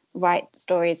to write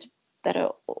stories that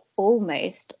are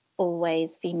almost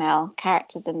always female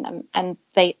characters in them. And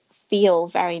they feel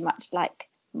very much like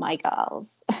my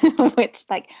girls, which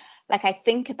like I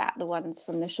think about the ones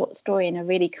from the short story in a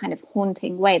really kind of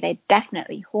haunting way. They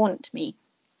definitely haunt me.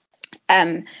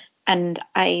 And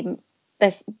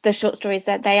the short stories,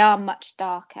 that they are much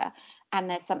darker, and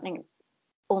there's something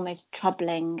almost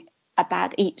troubling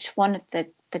about each one of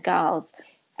the girls.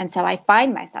 And so I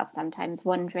find myself sometimes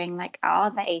wondering, like,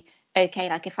 are they okay?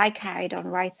 Like if I carried on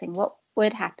writing, what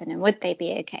would happen, and would they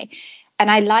be okay? And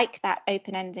I like that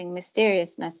open-ending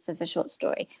mysteriousness of a short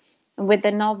story. And with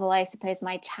the novel, I suppose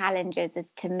my challenge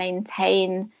is to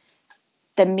maintain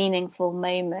the meaningful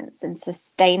moments and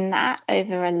sustain that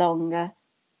over a longer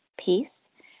piece.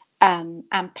 And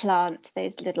plant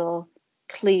those little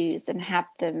clues and have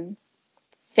them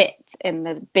fit in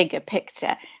the bigger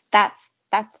picture. That's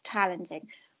challenging,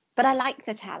 but I like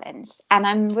the challenge, and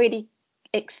I'm really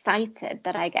excited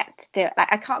that I get to do it. Like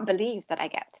I can't believe that I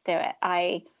get to do it.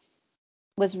 I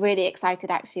was really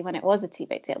excited actually when it was a 2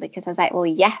 big deal, because I was like, well,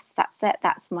 yes, that's it.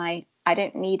 I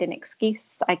don't need an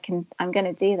excuse. I'm going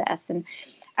to do this. And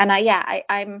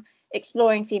I'm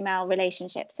exploring female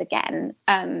relationships again.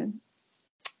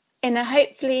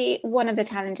 Hopefully one of the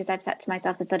challenges I've set to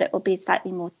myself is that it will be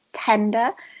slightly more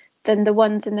tender than the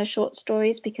ones in the short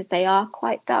stories, because they are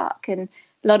quite dark. And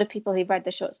a lot of people who've read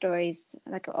the short stories,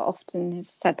 like, often have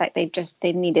said that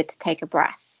they needed to take a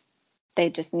breath. They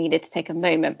just needed to take a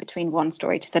moment between one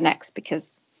story to the next,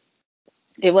 because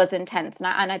it was intense.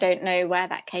 And I don't know where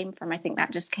that came from. I think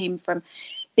that just came from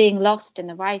being lost in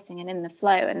the writing and in the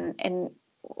flow. And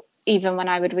even when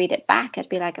I would read it back, I'd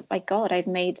be like, oh my God, I've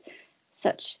made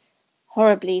such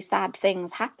horribly sad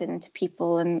things happen to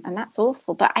people, and that's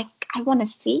awful. But I want to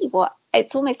see what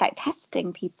it's almost like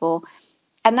testing people,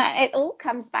 and that it all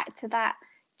comes back to that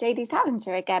J.D.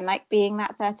 Salinger again, like being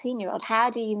that 13-year-old. How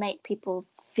do you make people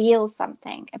feel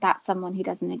something about someone who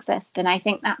doesn't exist? And I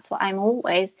think that's what I'm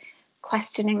always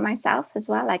questioning myself as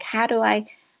well. Like how do I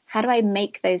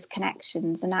make those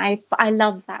connections? And I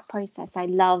love that process. I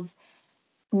love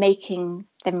making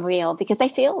them real, because they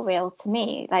feel real to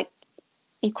me. Like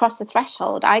you cross the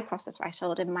threshold. I cross the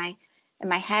threshold in my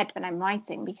head when I'm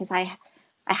writing, because I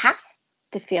have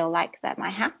to feel like them. I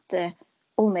have to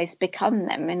almost become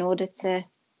them in order to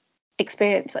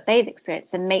experience what they've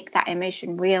experienced and make that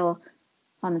emotion real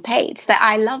on the page. So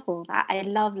I love all that. I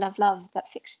love that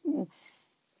fiction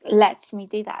lets me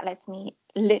do that. Lets me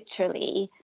literally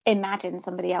imagine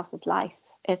somebody else's life.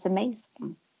 It's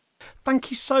amazing. Thank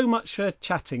you so much for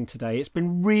chatting today. It's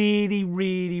been really,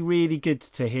 really, really good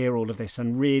to hear all of this,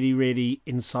 and really, really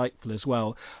insightful as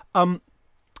well.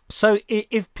 So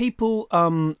if people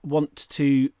want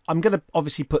to, I'm going to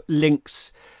obviously put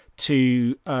links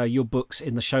to your books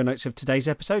in the show notes of today's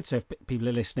episode. So if people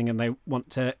are listening and they want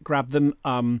to grab them,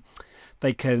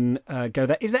 they can go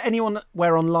there. Is there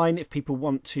anywhere online, if people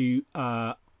want to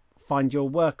find your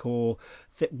work, or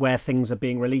where things are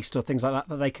being released or things like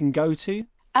that they can go to?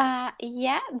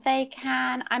 Yeah, they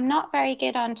can. I'm not very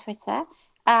good on Twitter,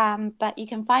 but you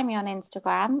can find me on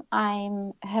Instagram.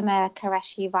 I'm Huma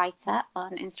Qureshi Writer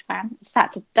on Instagram. Just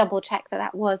had to double check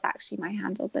that was actually my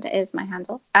handle, but it is my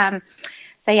handle.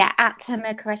 So yeah, at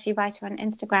Huma Qureshi Writer on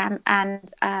Instagram,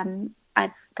 and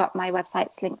I've got my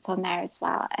websites linked on there as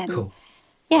well. And cool.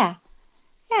 Yeah.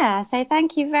 So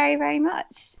thank you very, very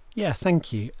much. Yeah,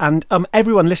 thank you. And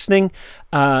everyone listening,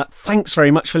 thanks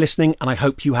very much for listening, and I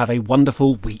hope you have a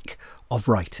wonderful week of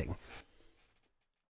writing.